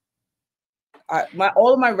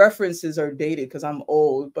of my references are dated because I'm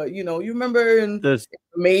old, but you know, you remember in the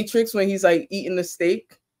Matrix when he's like eating the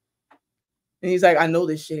steak and he's like, I know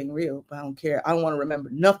this shit ain't real, but I don't care. I don't want to remember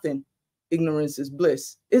nothing. Ignorance is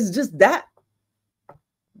bliss. It's just that.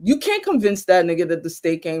 You can't convince that nigga that the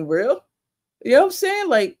steak ain't real. You know what I'm saying?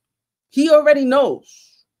 Like, he already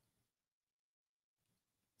knows.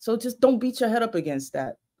 So just don't beat your head up against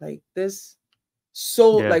that. Like this.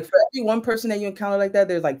 So like for every one person that you encounter like that,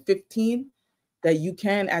 there's like 15 that you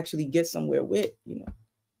can actually get somewhere with, you know.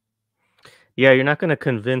 Yeah, you're not going to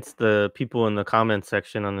convince the people in the comment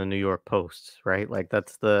section on the New York Post, right? Like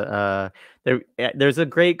that's the there's a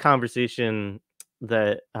great conversation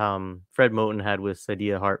that Fred Moten had with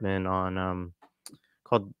Saidiya Hartman on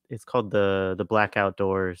it's called the Black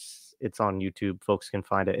Outdoors. It's on YouTube. Folks can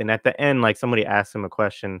find it. And at the end, like somebody asked him a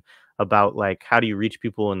question about like how do you reach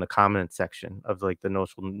people in the comment section of like the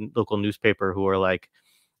local newspaper who are like,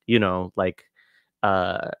 you know, like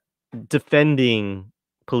defending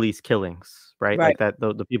police killings, right? Like that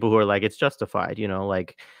the people who are like it's justified, you know,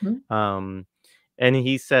 like and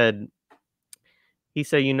he said,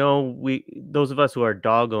 you know, those of us who are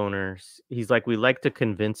dog owners, he's like, we like to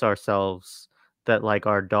convince ourselves that like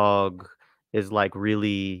our dog is like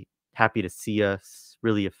really happy to see us,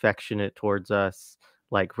 really affectionate towards us,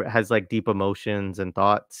 like has like deep emotions and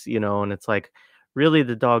thoughts, you know, and it's like really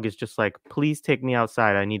the dog is just like, please take me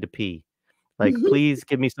outside, I need to pee. Like, please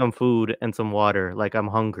give me some food and some water. Like, I'm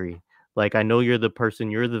hungry. Like, I know you're the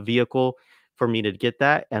person, you're the vehicle for me to get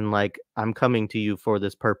that. And like, I'm coming to you for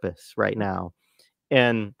this purpose right now.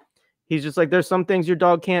 And he's just like, there's some things your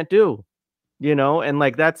dog can't do, you know? And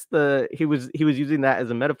like, that's he was using that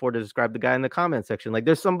as a metaphor to describe the guy in the comment section. Like,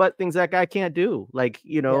 there's some things that guy can't do, like,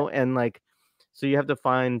 you know, and like, so you have to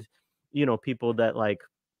find, you know, people that like,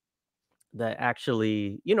 that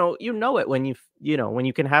actually, you know it when when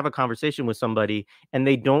you can have a conversation with somebody and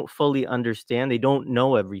they don't fully understand, they don't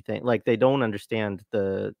know everything, like they don't understand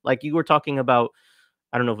like you were talking about,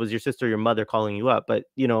 I don't know if it was your sister or your mother calling you up, but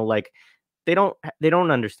you know, like they don't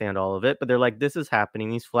understand all of it, but they're like, this is happening,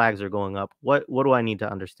 these flags are going up, what do I need to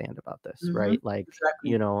understand about this? Right, like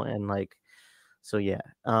you know, and like, so yeah,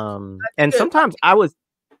 and sometimes I was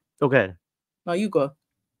okay. No, you go.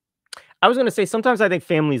 I was gonna say sometimes I think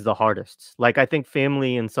family is the hardest. Like I think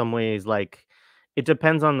family in some ways, like it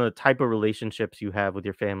depends on the type of relationships you have with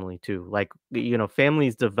your family too. Like, you know,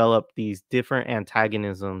 families develop these different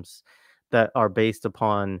antagonisms that are based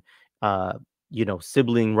upon you know,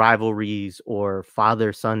 sibling rivalries or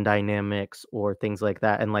father-son dynamics or things like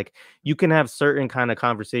that. And like you can have certain kind of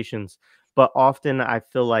conversations, but often I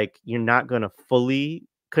feel like you're not gonna fully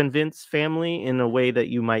convince family in a way that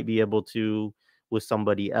you might be able to with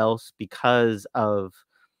somebody else because of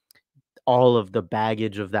all of the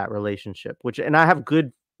baggage of that relationship, and I have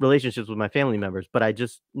good relationships with my family members, but I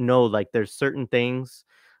just know like there's certain things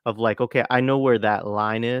of like, okay, I know where that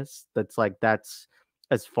line is. That's like, that's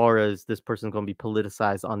as far as this person's going to be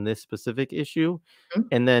politicized on this specific issue, Mhm.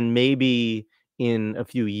 and then maybe in a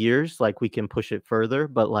few years, like we can push it further.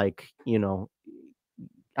 But like,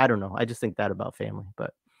 I don't know. I just think that about family.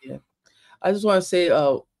 But Yeah. I just want to say,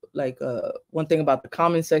 one thing about the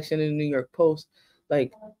comment section in the New York Post,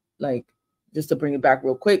 like, like, just to bring it back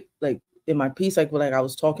real quick, like in my piece, like I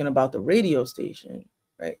was talking about the radio station,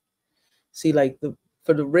 right? See, like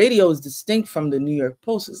for the radio is distinct from the New York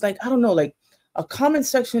Post. It's like, I don't know, like a comment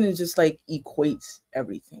section is just like equates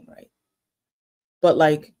everything, right? But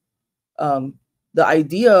like, the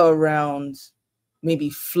idea around maybe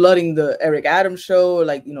flooding the Eric Adams show, or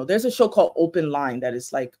like, there's a show called Open Line that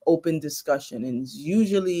is like open discussion, and it's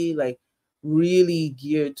usually like really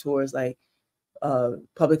geared towards like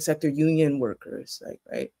public sector union workers, like,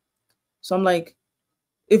 right? So I'm like,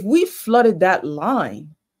 if we flooded that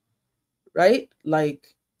line, right,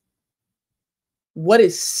 like what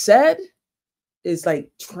is said is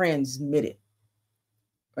like transmitted,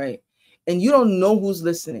 right? And you don't know who's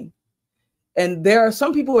listening. And there are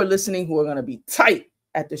some people who are listening who are going to be tight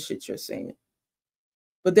at the shit you're saying.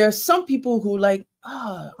 But there are some people who like,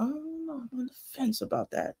 I don't know, I'm on the fence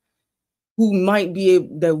about that. Who might be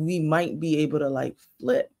able, that we might be able to like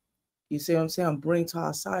flip. You see what I'm saying? Bring to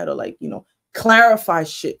our side, or like, clarify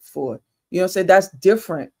shit for. You know what I'm saying? That's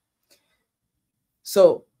different.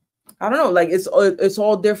 So I don't know, like it's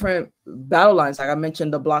all different battle lines. Like I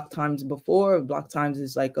mentioned the Block Times before. Block Times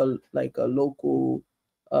is like a local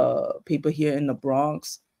paper here in the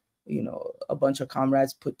Bronx, a bunch of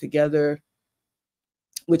comrades put together,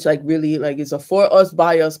 which like really like is a for us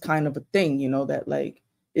by us kind of a thing, that like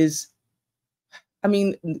is, I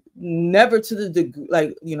mean, never to the degree,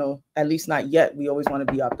 like, at least not yet. We always want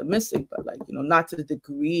to be optimistic, but like, not to the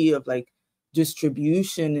degree of like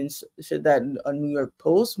distribution and shit that a New York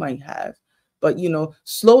Post might have, but,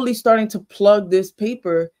 slowly starting to plug this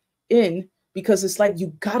paper in, because it's like,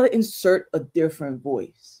 you got to insert a different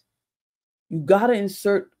voice. You got to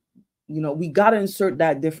insert, we got to insert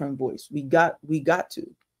that different voice. We got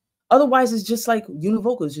to. Otherwise, it's just like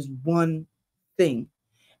univocal. It's just one thing.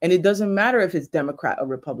 And it doesn't matter if it's Democrat or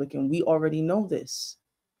Republican. We already know this.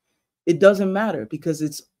 It doesn't matter, because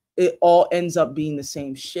it all ends up being the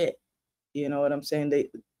same shit. You know what I'm saying?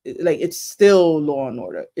 It's still law and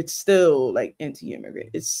order. It's still like anti-immigrant.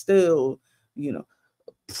 It's still,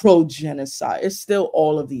 pro-genocide. It's still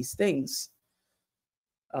all of these things.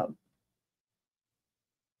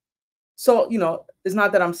 So, it's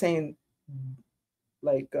not that I'm saying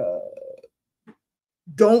like,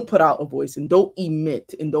 don't put out a voice and don't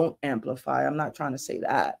emit and don't amplify. I'm not trying to say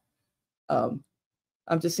that. I'm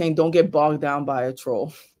just saying don't get bogged down by a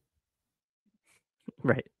troll.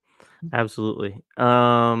 right. Absolutely.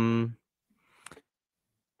 Alex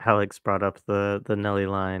brought up the Nelly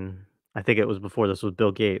line. I think it was before this was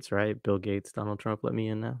Bill Gates, right? Bill Gates, Donald Trump, let me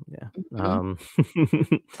in now. Yeah.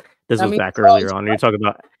 This I was mean, back earlier on. You're talking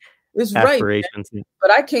about it's right. aspirations.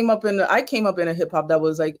 But I came up in a hip hop that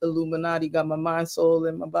was like Illuminati, got my mind, soul,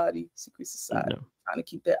 and my body, secret society, trying to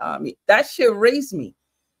keep that on me. That shit raised me.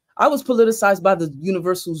 I was politicized by the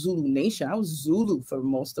Universal Zulu Nation. I was Zulu for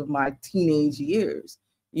most of my teenage years.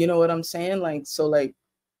 You know what I'm saying? Like, so like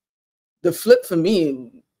the flip for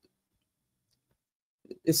me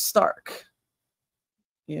is stark.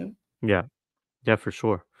 Yeah. Yeah. Yeah, for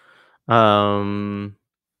sure.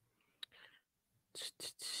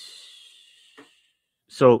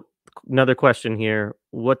 So another question here.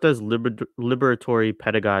 What does liberatory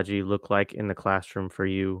pedagogy look like in the classroom for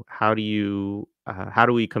you? How do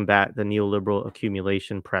we combat the neoliberal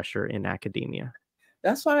accumulation pressure in academia?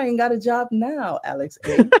 That's why I ain't got a job now, Alex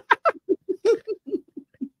A.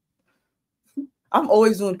 I'm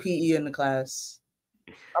always doing PE in the class.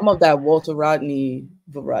 I'm of that Walter Rodney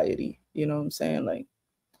variety. You know what I'm saying? Like,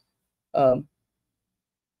 I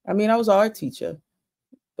mean, I was an art teacher,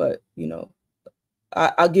 but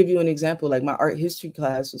I'll give you an example. Like my art history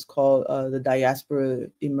class was called The Diaspora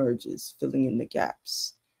Emerges, Filling in the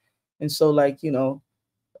Gaps. And so like,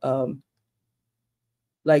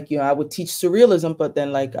 I would teach surrealism, but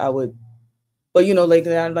then like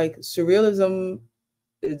surrealism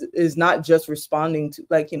is not just responding to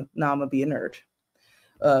now I'm gonna be a nerd.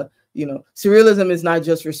 Surrealism is not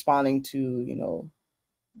just responding to,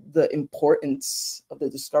 the importance of the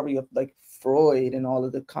discovery of like Freud and all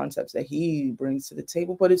of the concepts that he brings to the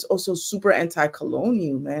table, but it's also super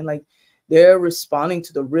anti-colonial, man. Like they're responding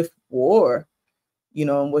to the Rift War,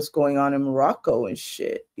 and what's going on in Morocco and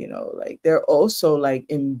shit, like they're also like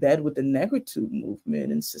in bed with the Negritude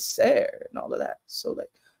movement and Césaire and all of that. So like,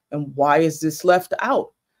 and why is this left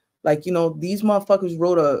out? Like, these motherfuckers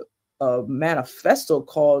wrote a manifesto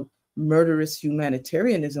called murderous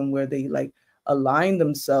humanitarianism where they like align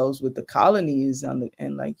themselves with the colonies and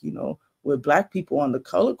like, you know, with Black people on the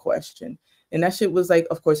color question. And that shit was like,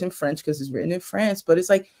 of course, in French because it's written in France, but it's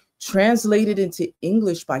like translated into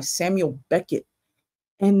English by Samuel Beckett.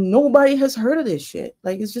 And nobody has heard of this shit.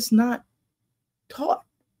 Like, it's just not taught,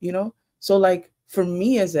 you know? So like, for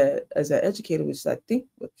me as an educator, which I think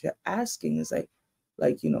what you're asking is like,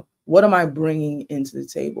 you know, what am I bringing into the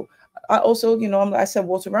table? I also, you know, I said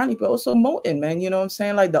Walter Rodney, but also Moten, man, you know what I'm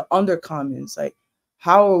saying? Like the undercommons, like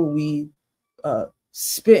how are we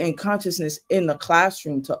spitting consciousness in the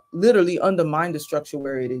classroom to literally undermine the structure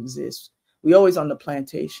where it exists? We always on the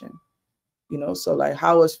plantation, you know? So like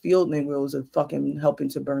how is field Negroes are fucking helping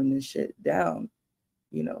to burn this shit down,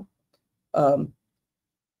 you know?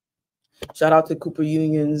 Shout out to Cooper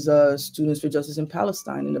Union's Students for Justice in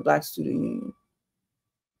Palestine and the Black Student Union.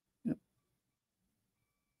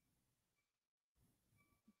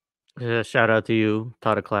 Shout out to you.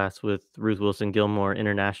 Taught a class with Ruth Wilson Gilmore,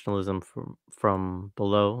 Internationalism from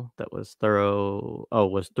Below. That was thorough. Oh,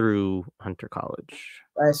 was through Hunter College.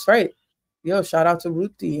 That's right. Yo, shout out to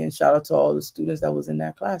Ruthie and shout out to all the students that was in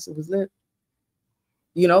that class. It was lit.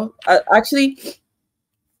 You know, actually,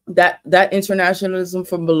 that Internationalism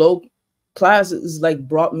from Below class is like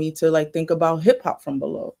brought me to like think about hip hop from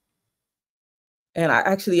below. And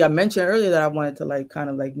I mentioned earlier that I wanted to like kind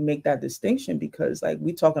of like make that distinction because like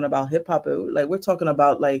we talking about hip hop, like we're talking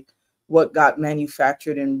about like what got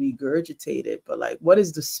manufactured and regurgitated, but like what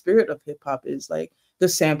is the spirit of hip hop is like the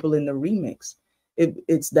sample and the remix.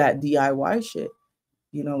 It's that DIY shit,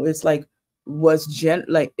 you know. It's like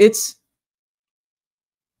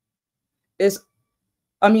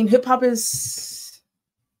I mean, hip hop is,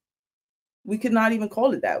 we could not even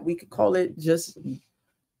call it that. We could call it just,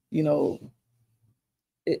 you know,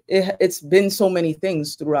 it's been so many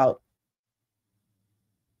things throughout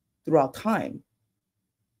time.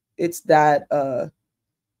 It's that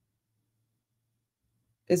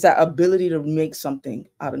ability to make something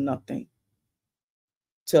out of nothing,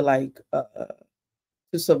 to like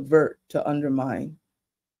to subvert, to undermine,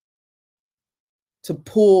 to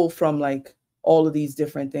pull from like all of these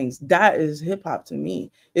different things. That is hip hop to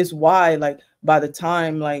me. It's why like by the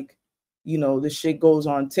time like, you know, the shit goes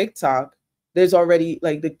on TikTok, there's already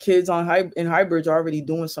like the kids in hybrids are already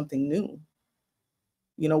doing something new.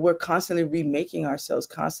 You know, we're constantly remaking ourselves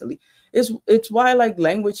constantly. It's why like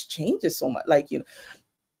language changes so much. Like, you know,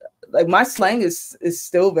 like my slang is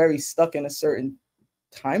still very stuck in a certain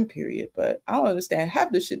time period, but I don't understand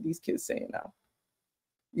half the shit these kids saying now.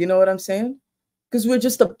 You know what I'm saying? Because we're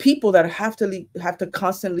just the people that have to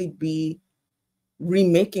constantly be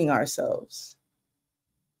remaking ourselves.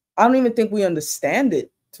 I don't even think we understand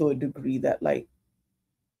it to a degree that like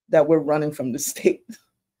that we're running from the state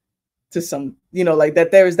to some, you know, like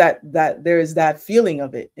that there is that feeling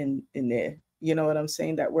of it in there. You know what I'm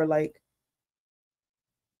saying? That we're like,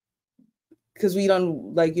 because we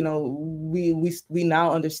don't like, you know, we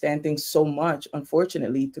now understand things so much,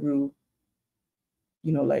 unfortunately, through,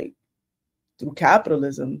 you know, like through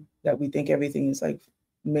capitalism, that we think everything is like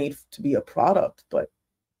made to be a product. But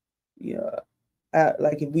yeah,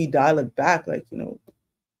 like if we dial it back, like, you know,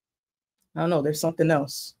 I don't know, there's something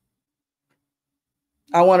else.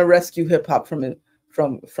 I want to rescue hip hop from it,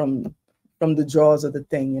 from the jaws of the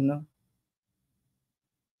thing, you know.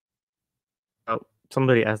 Oh,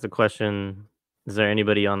 somebody asked a question. Is there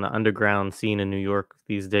anybody on the underground scene in New York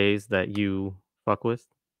these days that you fuck with?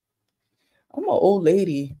 I'm an old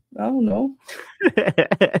lady. I don't know.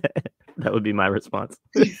 That would be my response.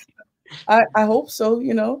 I hope so,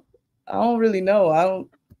 you know. I don't really know.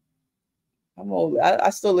 I'm old. I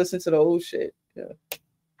still listen to the old shit.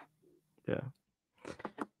 Yeah.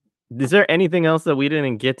 Is there anything else that we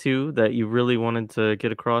didn't get to that you really wanted to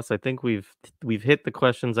get across? I think we've hit the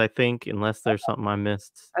questions, I think, unless there's something I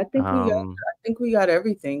missed. I think we got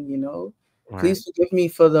everything, you know. Please Right. forgive me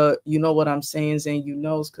for the, you know what I'm saying you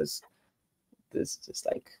knows, because this just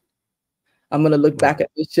like, I'm gonna look back at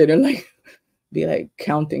this shit and like be like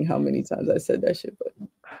counting how many times I said that shit. But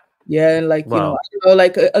yeah, and like, Well, you know,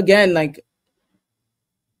 like again, like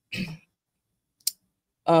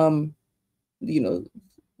you know,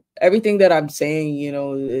 everything that I'm saying, you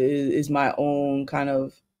know, is my own kind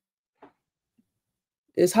of,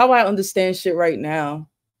 is how I understand shit right now.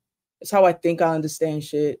 It's how I think I understand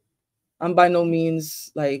shit. I'm by no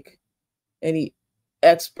means like any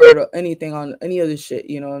expert or anything on any of this shit.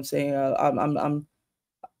 You know what I'm saying? I'm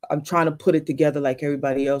trying to put it together like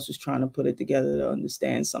everybody else is trying to put it together to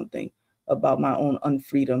understand something about my own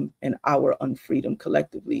unfreedom and our unfreedom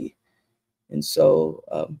collectively. And so,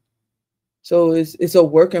 so it's a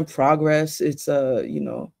work in progress. It's a, you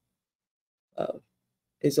know,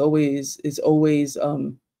 It's always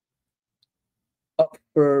up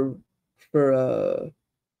for uh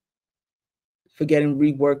for getting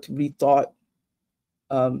reworked, rethought.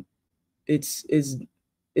 Um, it's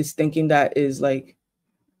thinking that is like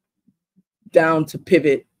down to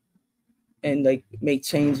pivot and like make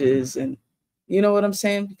changes, and you know what I'm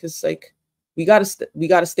saying? Because like we gotta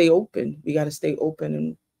stay open. We gotta stay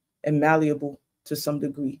open and malleable to some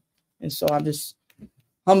degree. And so I'm just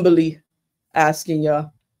humbly asking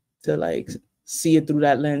y'all to like see it through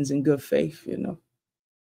that lens in good faith, you know.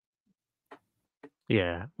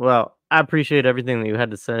 Yeah. Well, I appreciate everything that you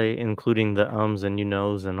had to say, including the ums and you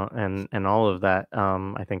knows and all of that.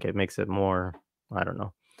 I think it makes it more, I don't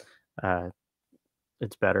know. Uh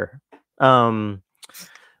it's better. Um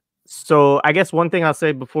So I guess one thing I'll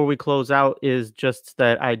say before we close out is just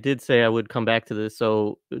that I did say I would come back to this.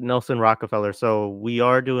 So Nelson Rockefeller. So we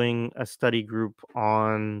are doing a study group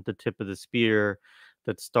on the tip of the spear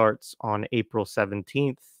that starts on April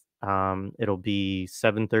 17th. It'll be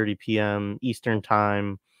 7:30 p.m. Eastern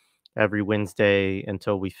time every Wednesday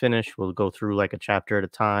until we finish. We'll go through like a chapter at a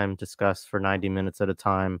time, discuss for 90 minutes at a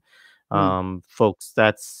time. Mm. Folks,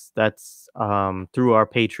 that's through our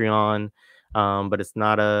Patreon. But it's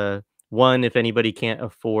not a one. If anybody can't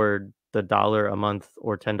afford the dollar a month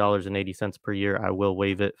or $10.80 per year, I will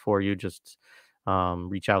waive it for you. Just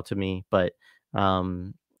reach out to me. But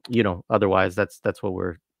otherwise, that's what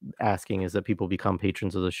we're asking, is that people become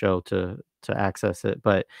patrons of the show to access it.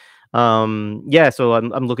 But yeah, so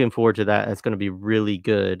I'm looking forward to that. It's going to be really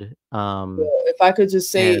good. If I could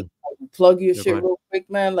just say, And plug your yeah, go shit ahead. real quick,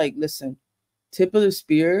 man. Like, listen, Tip of the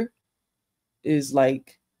Spear is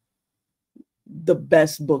like the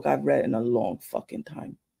best book I've read in a long fucking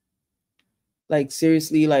time. Like,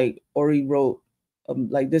 seriously, like Ori wrote,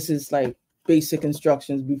 like this is like basic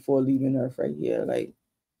instructions before leaving Earth right here. Like,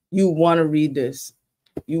 you want to read this.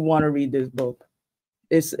 You want to read this book.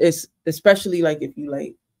 It's especially like if you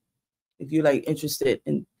like interested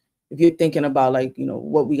in, if you're thinking about like, you know,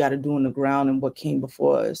 what we got to do on the ground and what came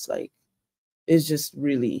before us, like it's just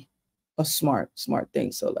really a smart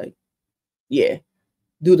thing. So like, yeah,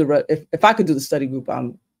 do the if I could do the study group,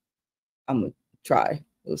 I'm gonna try.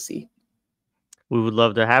 We'll see. We would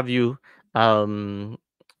love to have you. Um,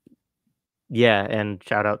 Yeah, and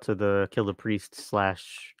shout out to the Kill the Priest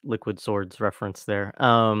slash Liquid Swords reference there.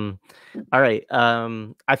 All right.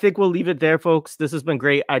 I think we'll leave it there, folks. This has been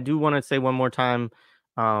great. I do want to say one more time,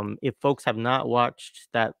 if folks have not watched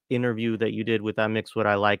that interview that you did with That Mix What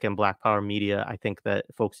I Like and Black Power Media, I think that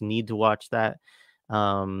folks need to watch that.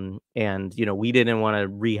 And we didn't want to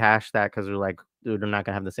rehash that because we're like, we're not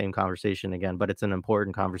gonna have the same conversation again, but it's an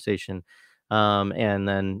important conversation. And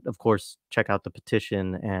then, of course, check out the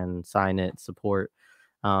petition and sign it, support.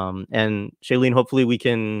 And Shellyne, hopefully we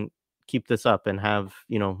can keep this up and have,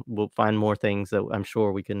 we'll find more things that I'm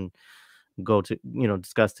sure we can go to,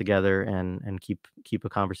 discuss together and keep a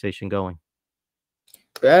conversation going.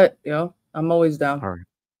 But I'm always down. All right.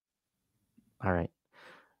 All right.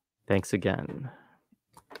 Thanks again.